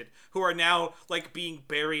arrested who are now like being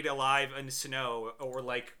buried alive in snow or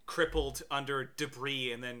like crippled under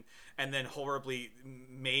debris and then horribly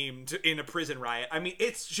maimed in a prison riot. I mean,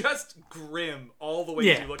 it's just grim all the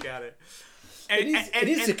way you look at it. And, it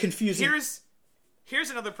is a confusing. Here's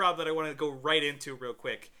another problem that I want to go right into real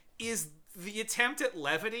quick is the attempt at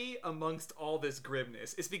levity amongst all this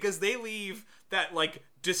grimness is because they leave that like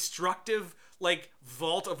destructive like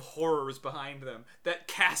vault of horrors behind them, that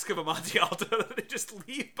cask of Amontillado that they just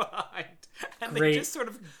leave behind, and they just sort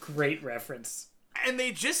of great reference, and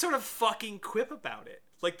they just sort of fucking quip about it.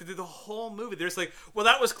 Like the whole movie, there's like, well,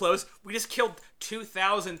 that was close. We just killed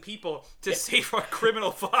 2,000 people to save our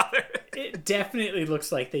criminal father. It definitely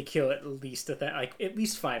looks like they kill at least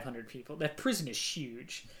 500 people. That prison is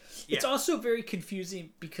huge. Yeah. It's also very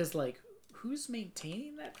confusing because like, who's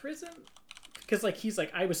maintaining that prison? Because like he's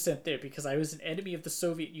like, I was sent there because I was an enemy of the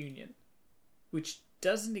Soviet Union, which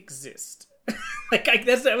doesn't exist.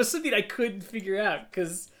 That was something I couldn't figure out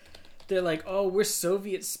because they're like, oh, we're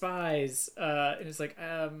Soviet spies, and it's like,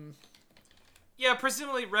 yeah,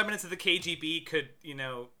 presumably remnants of the KGB could,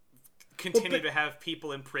 continue to have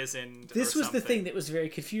people imprisoned. This was the thing that was very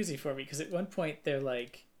confusing for me because at one point they're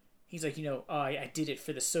like, he's like, I did it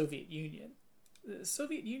for the Soviet Union. The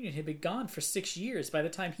Soviet Union had been gone for 6 years by the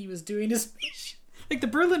time he was doing his mission. Like the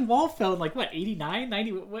Berlin Wall fell in like what, 89,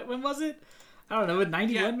 90? When was it? I don't know,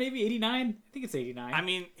 91 maybe, 89. I think it's 89. I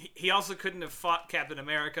mean, he also couldn't have fought Captain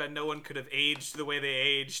America. No one could have aged the way they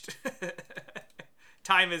aged.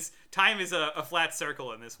 Time is a flat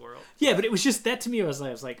circle in this world. Yeah, but it was just that to me. I was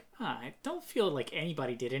like, I don't feel like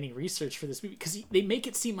anybody did any research for this movie because they make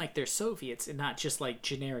it seem like they're Soviets and not just like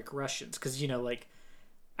generic Russians. Because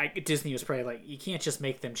Disney was probably like, you can't just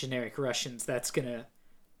make them generic Russians.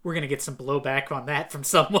 We're gonna get some blowback on that from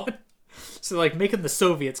someone. So like make them the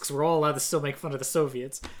Soviets because we're all allowed to still make fun of the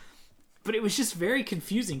Soviets. But it was just very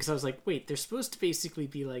confusing because I was like, wait, they're supposed to basically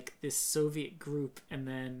be like this Soviet group, and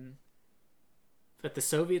then but the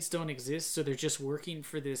Soviets don't exist, so they're just working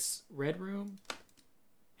for this Red Room.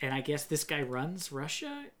 And I guess this guy runs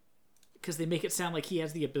Russia because they make it sound like he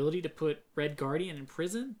has the ability to put Red Guardian in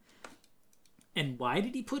prison. And why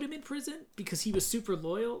did he put him in prison? Because he was super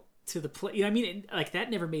loyal to the play. You know what I mean? Like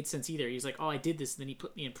that never made sense either. He's like, oh, I did this, and then he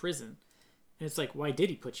put me in prison. And it's like, why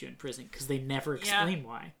did he put you in prison? Because they never explain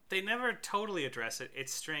why. They never totally address it.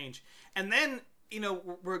 It's strange. And then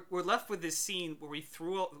we're left with this scene where we've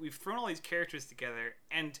thrown all these characters together,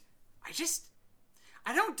 and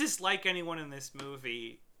I don't dislike anyone in this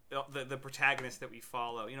movie. The protagonists that we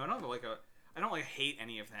follow. I don't hate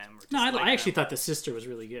any of them. No, I actually thought the sister was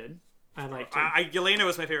really good. I liked her. Yelena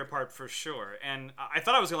was my favorite part for sure, and I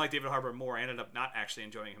thought I was gonna like David Harbour more. I ended up not actually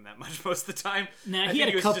enjoying him that much most of the time. Nah, he had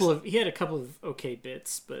a couple of okay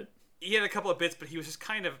bits, but he had a couple of bits, but he was just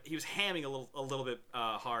he was hamming a little bit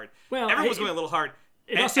hard. Well, everyone was going a little hard.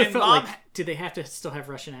 It also felt like, did they have to still have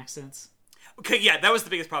Russian accents? Okay, yeah, that was the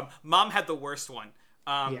biggest problem. Mom had the worst one.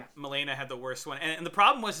 Milena had the worst one, and the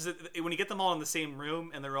problem was that when you get them all in the same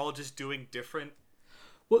room and they're all just doing different,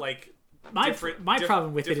 My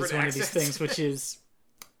problem with it is one of these things, which is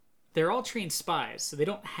they're all trained spies, so they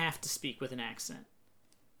don't have to speak with an accent.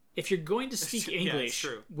 If you're going to speak English,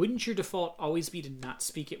 wouldn't your default always be to not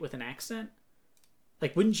speak it with an accent?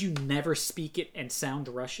 Like, wouldn't you never speak it and sound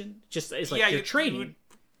Russian? Just as like you're training.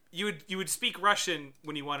 You would speak Russian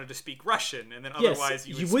when you wanted to speak Russian, and then otherwise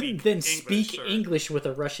you wouldn't then speak English with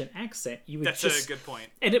a Russian accent. That's a good point.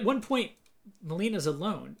 And at one point, Melena's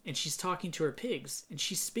alone, and she's talking to her pigs, and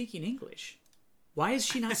she's speaking English. Why is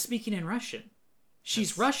she not speaking in Russian?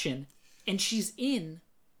 She's Russian, and she's in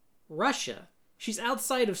Russia. She's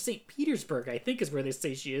outside of St. Petersburg, I think is where they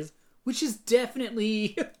say she is, which is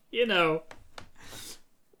definitely,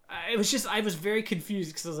 I was very confused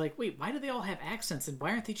because I was like, wait, why do they all have accents, and why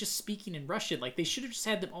aren't they just speaking in Russian? Like, they should have just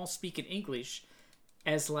had them all speak in English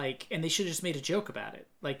and they should have just made a joke about it.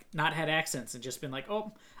 Like, not had accents and just been like,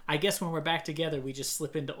 oh, I guess when we're back together, we just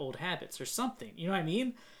slip into old habits or something. You know what I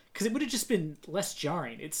mean? Because it would have just been less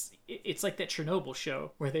jarring. It's like that Chernobyl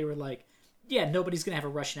show where they were like, yeah, nobody's going to have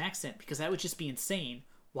a Russian accent because that would just be insane.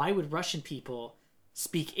 Why would Russian people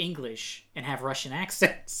speak English and have Russian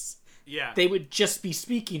accents? Yeah. They would just be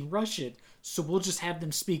speaking Russian. so we'll just have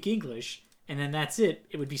them speak English, and then that's it.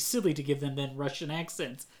 It would be silly to give them then Russian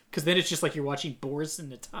accents, because then it's just like you're watching Boris and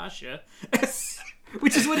Natasha,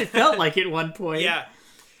 which is what it felt like at one point. Yeah,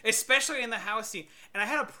 especially in the house scene. And I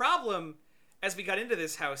had a problem as we got into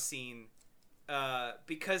this house scene,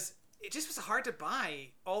 because it just was hard to buy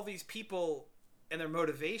all these people and their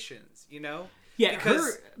motivations, you know? Yeah,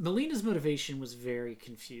 because Melina's motivation was very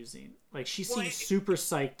confusing. Like, she seemed super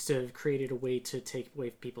psyched to have created a way to take away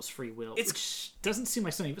people's free will, which doesn't seem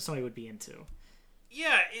like somebody would be into.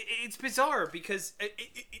 Yeah, it's bizarre because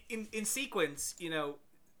in sequence, you know,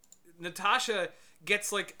 Natasha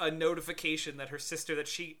gets like a notification that her sister, that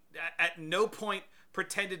she at no point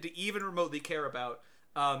pretended to even remotely care about,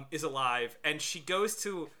 is alive, and she goes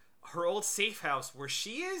to her old safe house where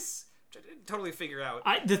she is. Which I didn't totally figure out.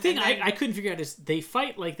 The thing I couldn't figure out is they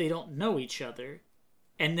fight like they don't know each other,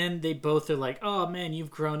 and then they both are like, "Oh man,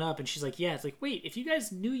 you've grown up," and she's like, "Yeah." It's like, wait, if you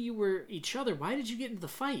guys knew you were each other, why did you get into the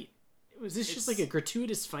fight? Was this just like a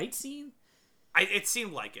gratuitous fight scene? It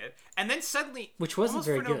seemed like it, and then suddenly, which wasn't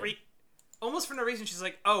very good. Almost for no reason, she's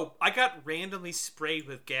like, "Oh, I got randomly sprayed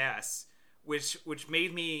with gas, which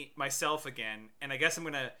made me myself again, and I guess I'm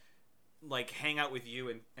gonna like hang out with you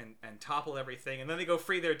and topple everything." And then they go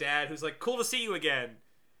free their dad, who's like, "Cool to see you again.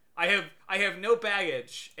 I have no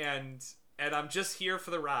baggage, and I'm just here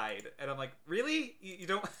for the ride." And I'm like, "Really? You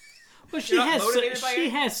don't?" Well, she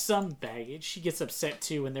has some baggage. She gets upset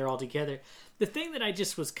too when they're all together. The thing that I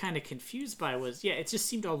just was kind of confused by was, it just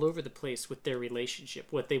seemed all over the place with their relationship,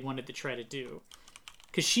 what they wanted to try to do.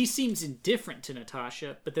 Because she seems indifferent to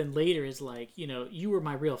Natasha, but then later is like, you were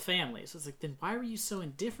my real family. So it's like, then why were you so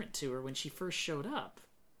indifferent to her when she first showed up?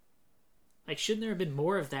 Like, shouldn't there have been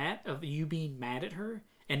more of that, of you being mad at her?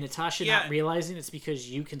 And Natasha not realizing it's because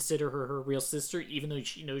you consider her real sister, even though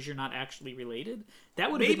she knows you're not actually related?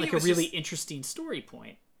 That would have been like a really interesting story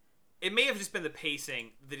point. It may have just been the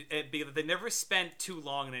pacing, because they never spent too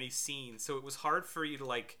long in any scene, so it was hard for you to,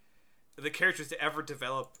 like, the characters to ever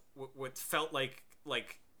develop what felt like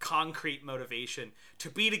concrete motivation to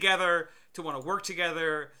be together, to want to work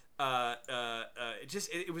together.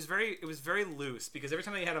 It was very loose, because every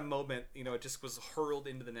time they had a moment, it just was hurled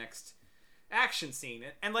into the next action scene,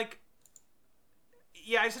 and like,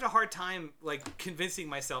 I just had a hard time like convincing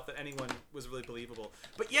myself that anyone was really believable.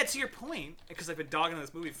 But to your point, because I've been dogging on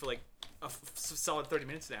this movie for like a solid 30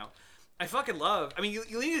 minutes now, I fucking love. I mean,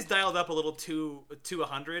 Yelena's dialed up a little to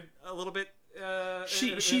 100 a little bit.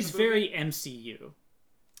 She's very MCU.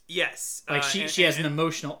 Yes, like she has an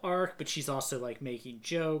emotional arc, but she's also like making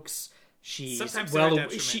jokes. She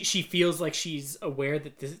feels like she's aware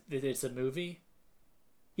that it's a movie.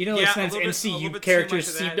 Sometimes MCU characters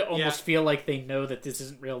seem to almost feel like they know that this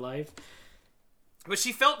isn't real life. But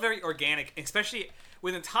she felt very organic, especially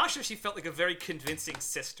with Natasha. She felt like a very convincing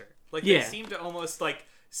sister. Like they seemed to almost like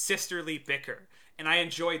sisterly bicker, and I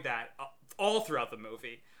enjoyed that all throughout the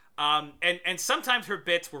movie. And sometimes her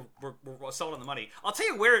bits were solid on the money. I'll tell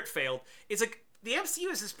you where it failed. It's like the MCU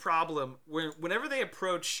has this problem where whenever they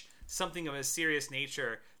approach something of a serious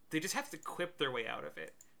nature, they just have to quip their way out of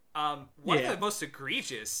it. One of the most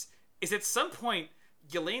egregious is at some point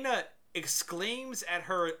Yelena exclaims at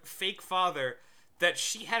her fake father that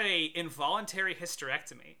she had a involuntary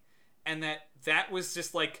hysterectomy, and that was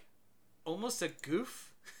just like almost a goof.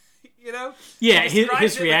 Yeah,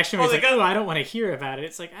 his reaction was like, I don't want to hear about it.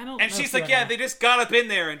 It's like, I don't. And she's like, they just got up in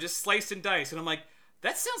there and just sliced and diced, and I'm like,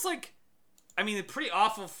 that sounds like, I mean, pretty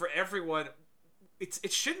awful for everyone.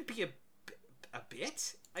 It shouldn't be a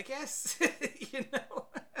bit, I guess.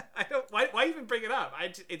 I don't. Why even bring it up?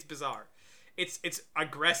 It's bizarre. It's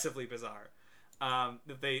aggressively bizarre.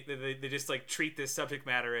 That they just like treat this subject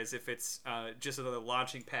matter as if it's just another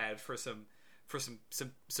launching pad for some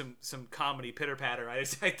comedy pitter patter. I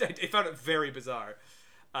found it very bizarre,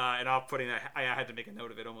 and off-putting. I had to make a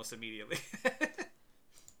note of it almost immediately.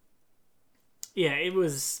 Yeah,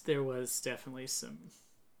 there was definitely some.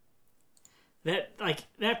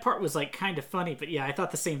 That part was like kind of funny, but I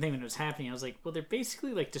thought the same thing when it was happening. I was like, well, they're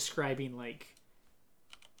basically like describing like,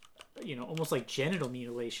 almost like genital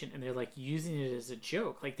mutilation, and they're like using it as a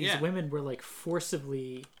joke. Like these women were like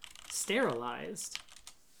forcibly sterilized.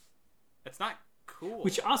 That's not cool.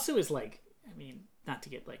 Which also is like, I mean, not to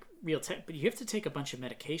get like real tech, but you have to take a bunch of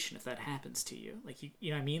medication if that happens to you. Like you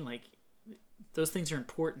know what I mean? Like those things are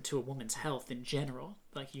important to a woman's health in general.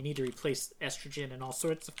 Like you need to replace estrogen and all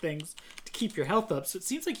sorts of things to keep your health up. So it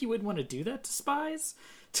seems like you wouldn't want to do that to spies,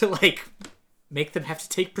 to like make them have to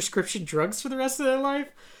take prescription drugs for the rest of their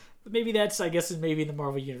life. But maybe that's, I guess, maybe in the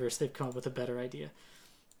Marvel universe they've come up with a better idea.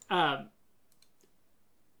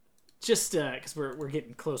 Just because we're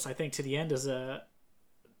getting close, I think, to the end, is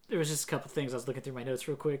there was just a couple things I was looking through my notes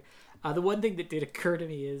real quick. The one thing that did occur to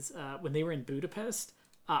me is when they were in Budapest,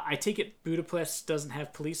 I take it Budapest doesn't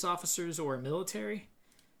have police officers or a military,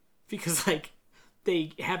 because like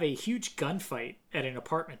they have a huge gunfight at an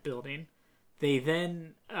apartment building. They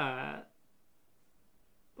then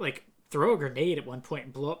like throw a grenade at one point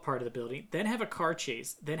and blow up part of the building, then have a car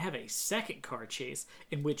chase, then have a second car chase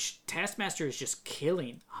in which Taskmaster is just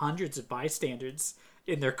killing hundreds of bystanders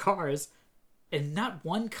in their cars, and not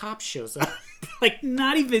one cop shows up. Like,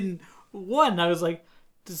 not even one. I was like,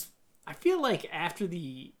 I feel like after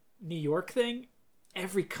the New York thing,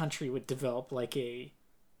 every country would develop like a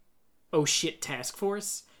oh shit task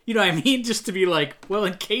force. You know what I mean? Just to be like, well,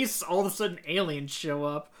 in case all of a sudden aliens show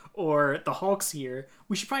up, or the Hulk's here,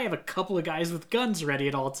 we should probably have a couple of guys with guns ready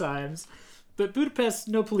at all times. But Budapest,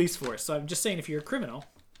 no police force. So I'm just saying, if you're a criminal,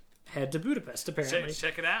 head to Budapest, apparently.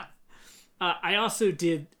 Check it out.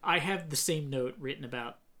 I have the same note written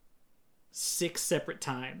about 6 separate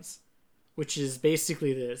times, which is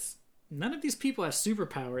basically this. None of these people have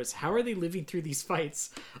superpowers. How are they living through these fights?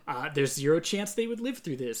 There's 0 chance they would live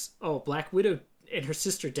through this. Oh, Black Widow and her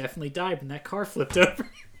sister definitely died when that car flipped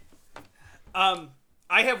over.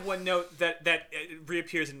 I have one note that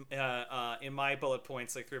reappears in my bullet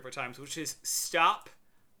points like 3 or 4 times, which is stop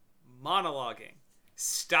monologuing.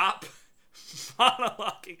 Stop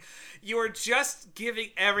monologuing. You are just giving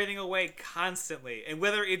everything away constantly, and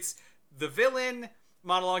whether it's the villain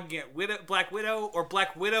monologuing at Black Widow, or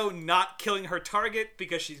Black Widow not killing her target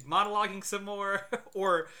because she's monologuing some more,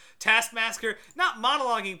 or Taskmaster not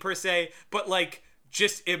monologuing per se, but like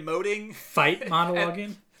just emoting, fight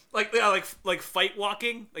monologuing. Like fight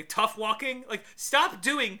walking, like tough walking. Like, stop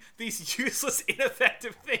doing these useless,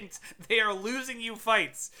 ineffective things. They are losing you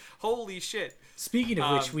fights. Holy shit. Speaking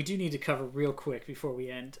of which, we do need to cover real quick before we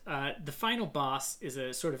end. The final boss is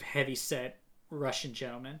a sort of heavy-set Russian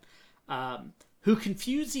gentleman who,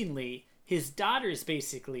 confusingly, his daughter is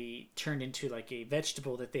basically turned into like a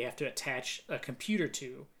vegetable that they have to attach a computer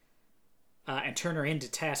to and turn her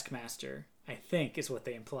into Taskmaster, I think is what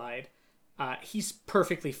they implied. He's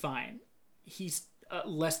perfectly fine. He's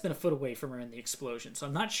less than a foot away from her in the explosion. So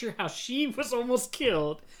I'm not sure how she was almost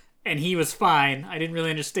killed and he was fine. I didn't really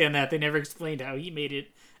understand that. They never explained how he made it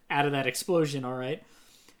out of that explosion, all right?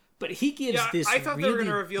 But he gives this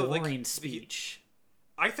really boring speech.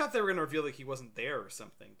 I thought they were going to reveal that he wasn't there or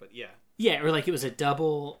something, but yeah. Yeah, or like it was a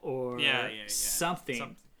double or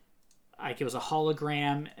something. Like it was a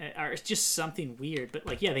hologram or just something weird. But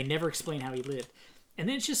like, yeah, they never explain how he lived. And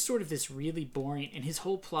then it's just sort of this really boring, and his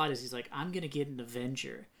whole plot is he's like, I'm going to get an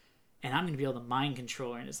Avenger, and I'm going to be able to mind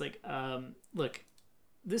control her. And it's like, look,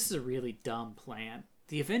 this is a really dumb plan.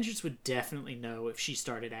 The Avengers would definitely know if she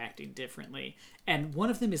started acting differently. And one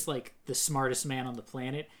of them is like the smartest man on the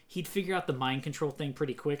planet. He'd figure out the mind control thing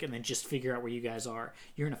pretty quick and then just figure out where you guys are.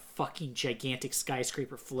 You're in a fucking gigantic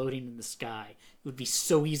skyscraper floating in the sky. It would be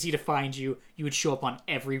so easy to find you. You would show up on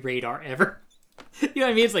every radar ever. You know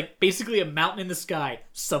what I mean? It's like basically a mountain in the sky.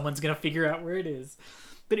 Someone's going to figure out where it is.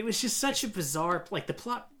 But it was just such a bizarre... Like, the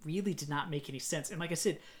plot really did not make any sense. And like I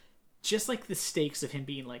said, just like the stakes of him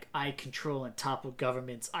being like, I control and topple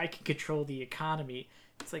governments. I can control the economy.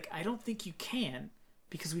 It's like, I don't think you can.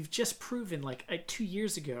 Because we've just proven, like 2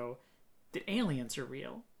 years ago, that aliens are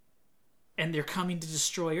real. And they're coming to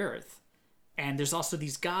destroy Earth. And there's also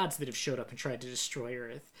these gods that have showed up and tried to destroy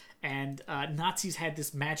Earth. And Nazis had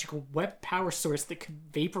this magical web power source that could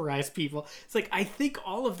vaporize people. It's like, I think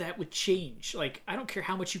all of that would change. Like, I don't care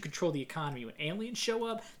how much you control the economy. When aliens show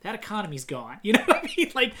up, that economy's gone. You know what I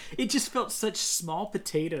mean? Like, it just felt such small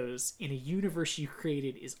potatoes in a universe you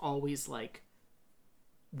created is always, like,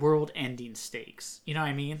 world-ending stakes. You know what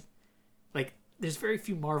I mean? Like, there's very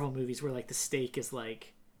few Marvel movies where, like, the stake is,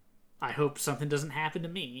 like, I hope something doesn't happen to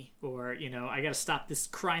me, or, you know, I gotta stop this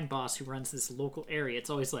crime boss who runs this local area. It's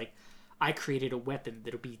always like, I created a weapon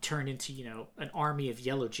that'll be turned into, you know, an army of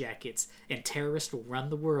yellow jackets, and terrorists will run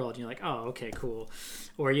the world. And you're like, oh, okay, cool.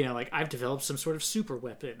 Or, you know, like, I've developed some sort of super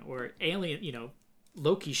weapon, or alien, you know,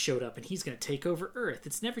 Loki showed up and he's gonna take over Earth.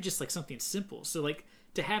 It's never just, like, something simple. So, like,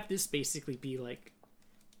 to have this basically be, like,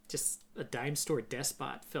 just a dime store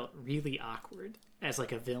despot felt really awkward as,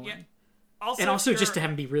 like, a villain. Yeah. Also, just to have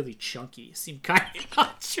him be really chunky seemed kind of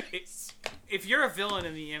odd choice. If you're a villain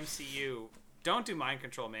in the MCU, don't do mind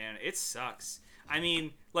control, man. It sucks. I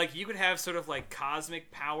mean, like, you could have sort of like cosmic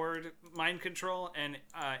powered mind control, and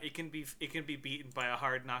it can be beaten by a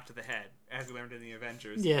hard knock to the head, as we learned in the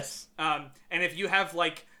Avengers. Yes. And if you have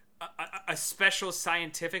like a special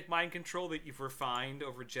scientific mind control that you've refined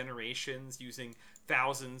over generations using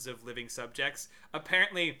thousands of living subjects,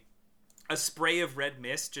 apparently a spray of red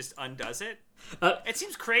mist just undoes it. It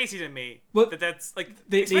seems crazy to me Well, that's like,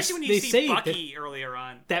 they especially when you see say Bucky earlier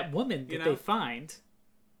on. that woman that know? they find,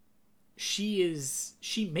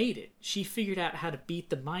 she made it. She figured out how to beat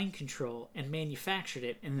the mind control and manufactured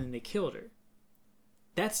it, and then they killed her.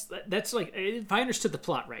 That's like, if I understood the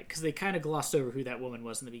plot right, because they kind of glossed over who that woman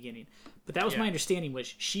was in the beginning, but that was my understanding,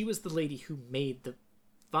 was she was the lady who made the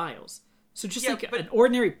vials. So just an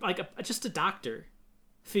ordinary, just a doctor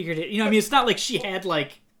figured it. You know, I mean, it's not like she had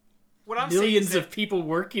like millions of people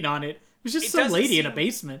working on it. It was just some lady in a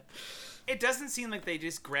basement. It doesn't seem like they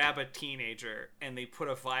just grab a teenager and they put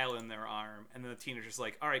a vial in their arm, and then the teenager's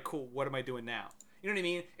like, all right, cool, what am I doing now? You know what I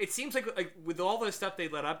mean? It seems like with all the stuff they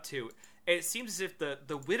led up to, it seems as if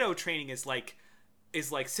the widow training is like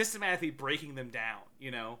systematically breaking them down,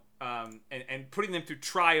 you know, and putting them through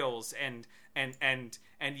trials and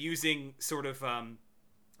using sort of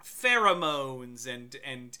pheromones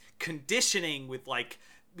and conditioning with, like,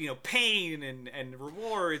 you know, pain and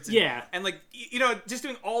rewards and like, you know, just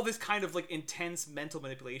doing all this kind of like intense mental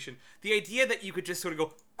manipulation. The idea that you could just sort of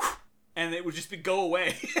go and it would just go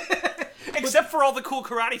away. Except for all the cool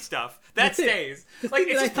karate stuff that stays. Like,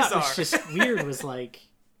 it's just bizarre. Was just weird was like,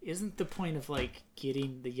 isn't the point of like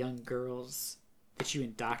getting the young girls that you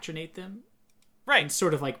indoctrinate them, right, and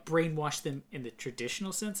sort of like brainwash them in the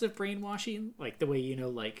traditional sense of brainwashing, like the way, you know,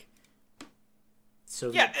 like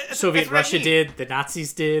Soviet Russia did, the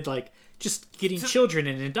Nazis did, like just getting children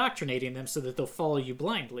and indoctrinating them so that they'll follow you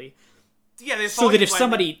blindly. Yeah, so that if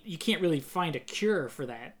somebody, you can't really find a cure for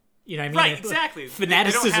that. You know what I mean? Right, exactly.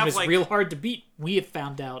 Fanaticism is real hard to beat. We have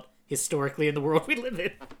found out historically in the world we live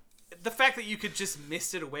in. The fact that you could just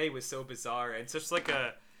mist it away was so bizarre and such like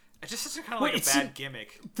a kind of like a bad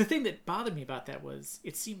gimmick. The thing that bothered me about that was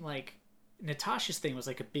it seemed like Natasha's thing was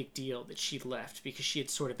like a big deal that she left because she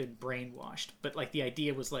had sort of been brainwashed. But like the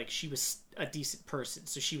idea was like she was a decent person,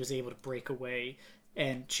 so she was able to break away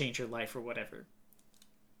and change her life or whatever.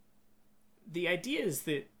 The idea is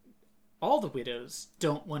that all the widows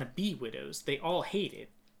don't want to be widows. They all hate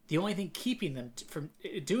it. The only thing keeping them from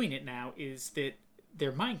doing it now is that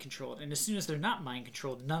they're mind controlled. And as soon as they're not mind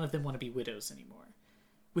controlled, none of them want to be widows anymore.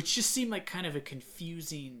 Which just seemed like kind of a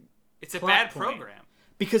confusing It's a bad program.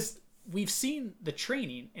 Because we've seen the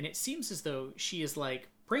training, and it seems as though she is like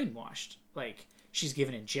brainwashed. Like, she's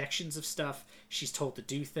given injections of stuff. She's told to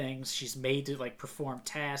do things. She's made to like perform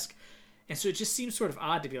tasks. And so it just seems sort of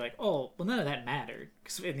odd to be like, oh, well, none of that mattered.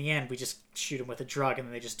 Because in the end, we just shoot them with a drug, and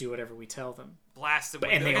then they just do whatever we tell them. Blast them.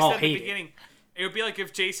 And they all hate it. It would be like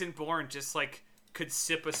if Jason Bourne just, like, could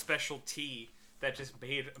sip a special tea that just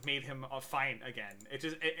made him fine again.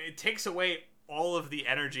 It takes away all of the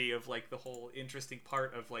energy of, like, the whole interesting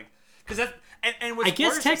part of, like... Because that, and what's I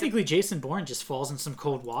guess technically Jason Bourne just falls in some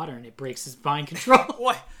cold water, and it breaks his mind control.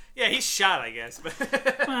 What? Yeah, he's shot, I guess. But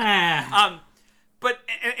But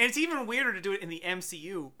and it's even weirder to do it in the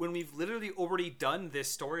MCU when we've literally already done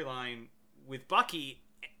this storyline with Bucky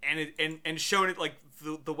and shown it like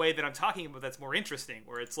the way that I'm talking about. That's more interesting,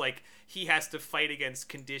 where it's like he has to fight against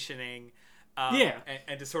conditioning,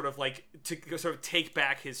 and to sort of like to sort of take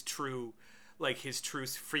back his true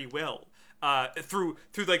free will through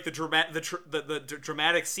like the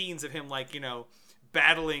dramatic scenes of him, like, you know,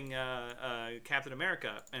 battling Captain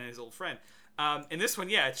America and his old friend. In this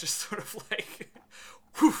one, it's just sort of like,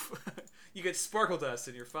 whoof, you get sparkle dust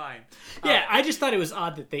and you're fine. Yeah, I just thought it was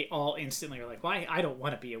odd that they all instantly were like, "Why? I don't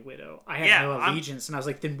want to be a widow. I have no allegiance." And I was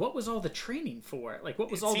like, "Then what was all the training for? Like,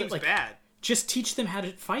 what was all that? Like, bad. Just teach them how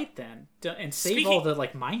to fight then, and save all the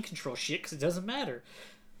like mind control shit because it doesn't matter."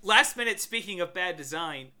 Last minute, speaking of bad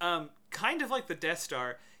design, kind of like the Death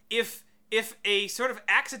Star, if a sort of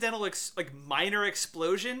accidental minor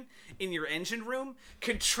explosion in your engine room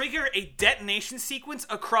can trigger a detonation sequence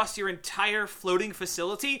across your entire floating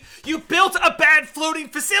facility, you built a bad floating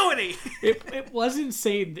facility. It wasn't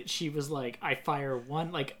saying that she was like, I fire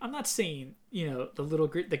one. Like, I'm not saying, you know,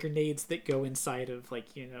 the grenades that go inside of,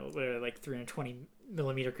 like, you know, like 320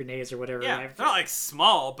 millimeter grenades or whatever. Yeah, they're not like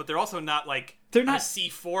small, but they're also not like they're not a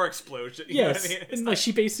C4 explosion. You yes, know what I mean? And like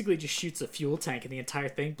she basically just shoots a fuel tank and the entire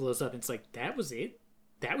thing blows up. And it's like, that was it.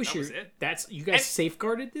 That was it. That's you guys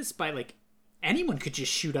safeguarded this by like anyone could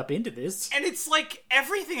just shoot up into this. And it's like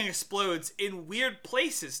everything explodes in weird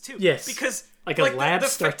places too. Yes, because like a lab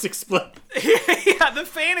starts exploding. Yeah, the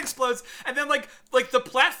fan explodes, and then like the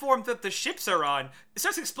platform that the ships are on, it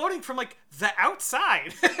starts exploding from like the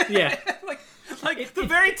outside. Yeah, like the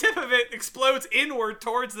very tip of it explodes inward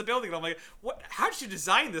towards the building. And I'm like, what? How did you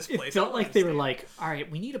design this place? It felt like they were like, all right,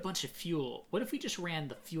 we need a bunch of fuel. What if we just ran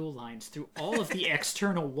the fuel lines through all of the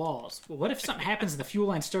external walls? Well, what if something happens and the fuel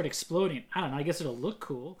lines start exploding? I don't know. I guess it'll look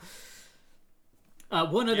cool.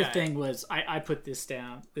 One other Yeah. thing was I put this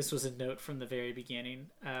down. This was a note from the very beginning.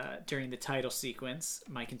 During the title sequence,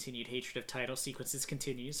 my continued hatred of title sequences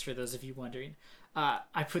continues. For those of you wondering,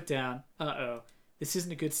 I put down, this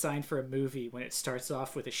isn't a good sign for a movie when it starts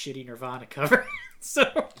off with a shitty Nirvana cover.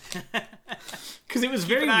 So, because it was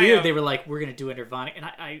very weird. They were like, we're gonna do a Nirvana, and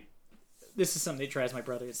I this is something that drives my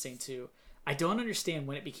brother insane too. I don't understand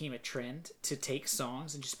when it became a trend to take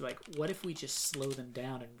songs and just be like, what if we just slow them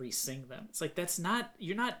down and re-sing them? It's like,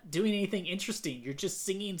 you're not doing anything interesting. You're just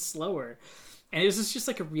singing slower. And it was just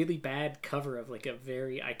like a really bad cover of like a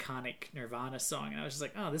very iconic Nirvana song. And I was just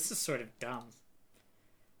like, oh, this is sort of dumb.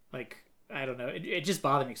 Like, I don't know. It just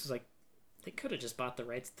bothered me because it was like, they could have just bought the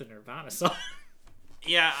rights to the Nirvana song.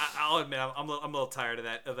 Yeah, I'll admit I'm a little tired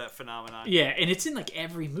of that phenomenon. Yeah, and it's in like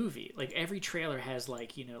every movie. Like every trailer has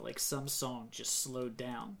like, like some song just slowed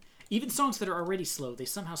down. Even songs that are already slow, they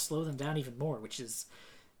somehow slow them down even more, which is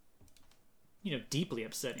deeply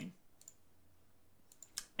upsetting.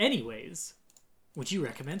 Anyways, would you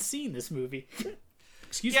recommend seeing this movie?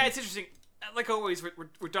 Excuse me. Yeah, it's interesting. Like always,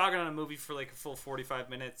 we're dogging on a movie for like a full 45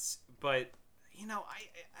 minutes, but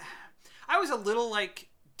I was a little like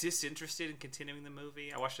disinterested in continuing the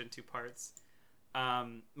movie. I watched it in 2 parts,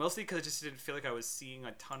 mostly because I just didn't feel like I was seeing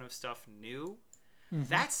a ton of stuff new. Mm-hmm.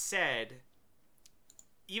 That said,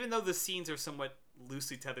 even though the scenes are somewhat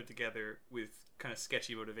loosely tethered together with kind of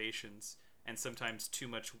sketchy motivations and sometimes too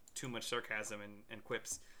much sarcasm and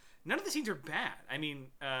quips, none of the scenes are bad. I mean,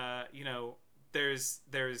 there's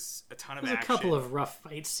a ton of action. There's a couple of rough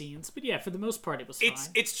fight scenes, but yeah, for the most part, it was fine.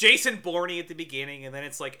 It's Jason Bourne at the beginning, and then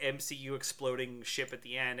it's like MCU exploding ship at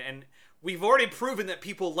the end, and we've already proven that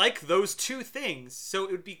people like those 2 things, so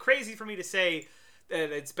it would be crazy for me to say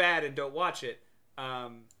that it's bad and don't watch it.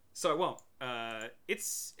 So I won't.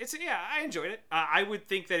 I enjoyed it. I would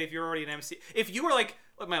think that if you're already an MCU, if you were like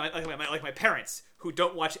my parents who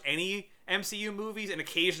don't watch any MCU movies and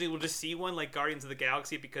occasionally will just see one like Guardians of the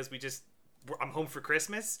Galaxy because I'm home for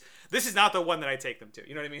Christmas, this is not the one that I take them to.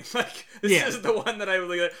 You know what I mean? Like, this is the one that I would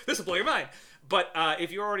like, this will blow your mind. But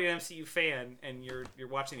if you're already an MCU fan and you're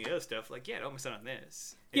watching the other stuff, like, don't miss out on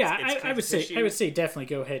this. I would say definitely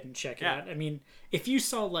go ahead and check it out. I mean, if you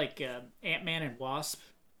saw like Ant-Man and Wasp,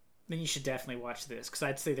 then you should definitely watch this, because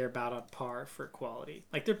I'd say they're about on par for quality.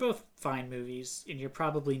 Like, they're both fine movies, and you're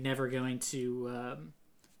probably never going to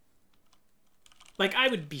like, I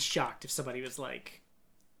would be shocked if somebody was like,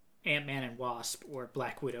 Ant-Man and Wasp or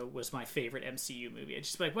Black Widow was my favorite MCU movie. I'd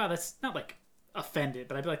just be like, wow, that's not like offended,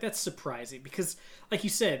 but I'd be like, that's surprising, because like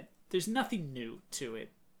you said, there's nothing new to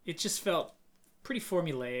it. It just felt pretty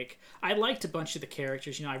formulaic. I liked a bunch of the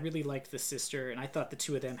characters. I really liked the sister, and I thought the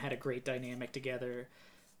 2 of them had a great dynamic together.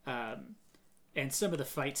 And some of the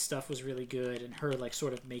fight stuff was really good, and her like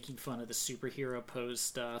sort of making fun of the superhero pose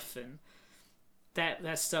stuff, and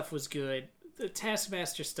that stuff was good. The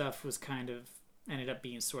Taskmaster stuff was kind of ended up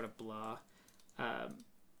being sort of blah.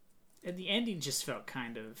 And the ending just felt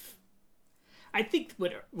kind of... I think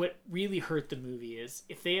what really hurt the movie is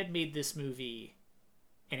if they had made this movie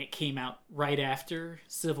and it came out right after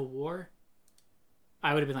Civil War,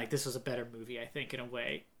 I would have been like, this was a better movie, I think, in a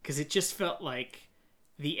way. Because it just felt like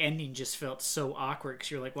the ending just felt so awkward, because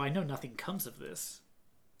you're like, well, I know nothing comes of this.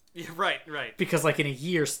 Yeah, right. Because like in a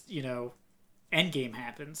year, Endgame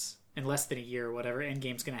happens. In less than a year or whatever,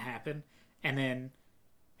 Endgame's going to happen. And then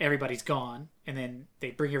everybody's gone, and then they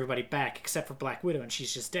bring everybody back except for Black Widow, and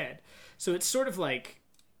she's just dead. So it's sort of like,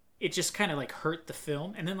 it just kind of like hurt the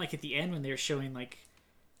film. And then like at the end when they were showing like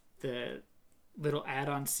the little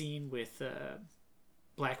add-on scene with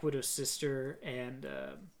Black Widow's sister and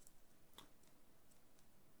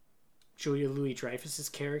Julia Louis-Dreyfus's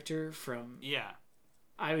character from... Yeah.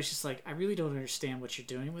 I was just like, I really don't understand what you're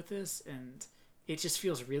doing with this, and it just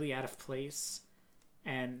feels really out of place.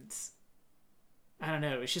 And I don't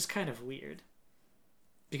know, it's just kind of weird.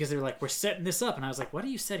 Because they're like, we're setting this up, and I was like, what are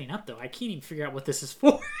you setting up, though? I can't even figure out what this is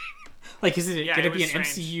for. Like, is it going to be an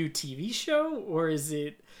MCU TV show, or is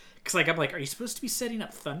it... Because, like, I'm like, are you supposed to be setting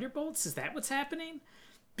up Thunderbolts? Is that what's happening?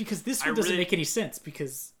 Because this one doesn't make any sense,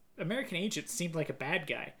 because American Agent seemed like a bad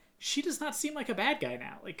guy. She does not seem like a bad guy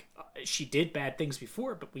now. Like, she did bad things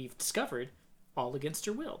before, but we've discovered all against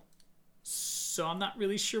her will. So I'm not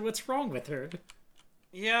really sure what's wrong with her.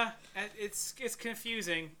 Yeah, it's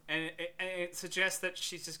confusing, and it suggests that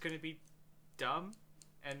she's just going to be dumb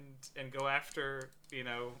and go after,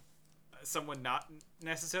 someone not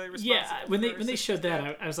necessarily responsible. Yeah, when they showed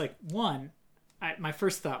that, I was like, my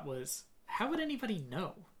first thought was, how would anybody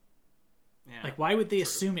know? Yeah, like, why would they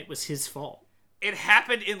assume it was his fault? It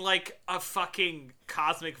happened in, like, a fucking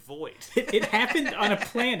cosmic void. It happened on a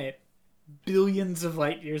planet billions of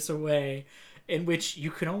light years away, in which you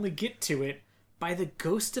can only get to it by the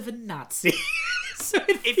ghost of a Nazi. So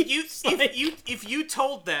if you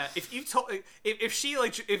told that, if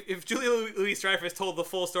Julia Louis-Dreyfus told the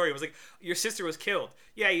full story, it was like, your sister was killed.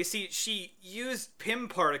 Yeah, you see, she used Pym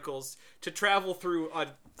particles to travel through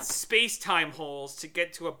space-time holes to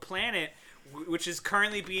get to a planet which is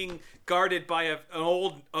currently being guarded by an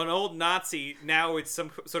old Nazi. Now it's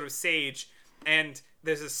some sort of sage, and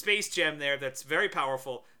there's a space gem there that's very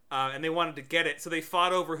powerful, and they wanted to get it, so they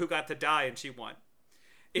fought over who got to die, and she won.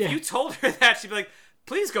 If you told her that, she'd be like,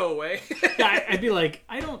 please go away. Yeah, I'd be like,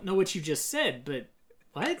 I don't know what you just said, but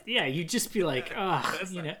what? Yeah, you'd just be like,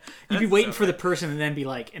 you'd be waiting for the person and then be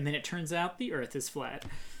like, and then it turns out the Earth is flat.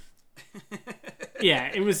 Yeah,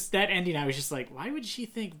 it was that ending. I was just like, why would she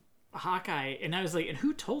think Hawkeye? And I was like, and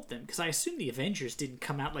who told them? Because I assume the Avengers didn't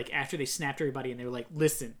come out like after they snapped everybody and they were like,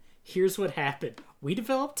 listen, here's what happened. We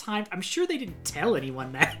developed time. I'm sure they didn't tell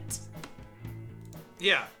anyone that.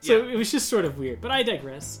 Yeah. So it was just sort of weird, but I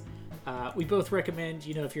digress. We both recommend,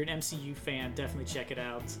 if you're an MCU fan, definitely check it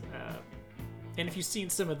out. And if you've seen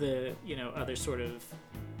some of the, other sort of,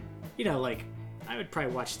 like, I would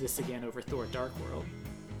probably watch this again over Thor Dark World.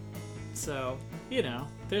 So,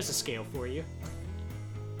 there's a scale for you.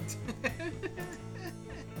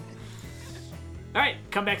 All right,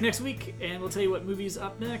 come back next week, and we'll tell you what movie's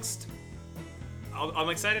up next. I'm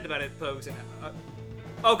excited about it, folks.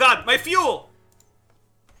 Oh, God, my fuel!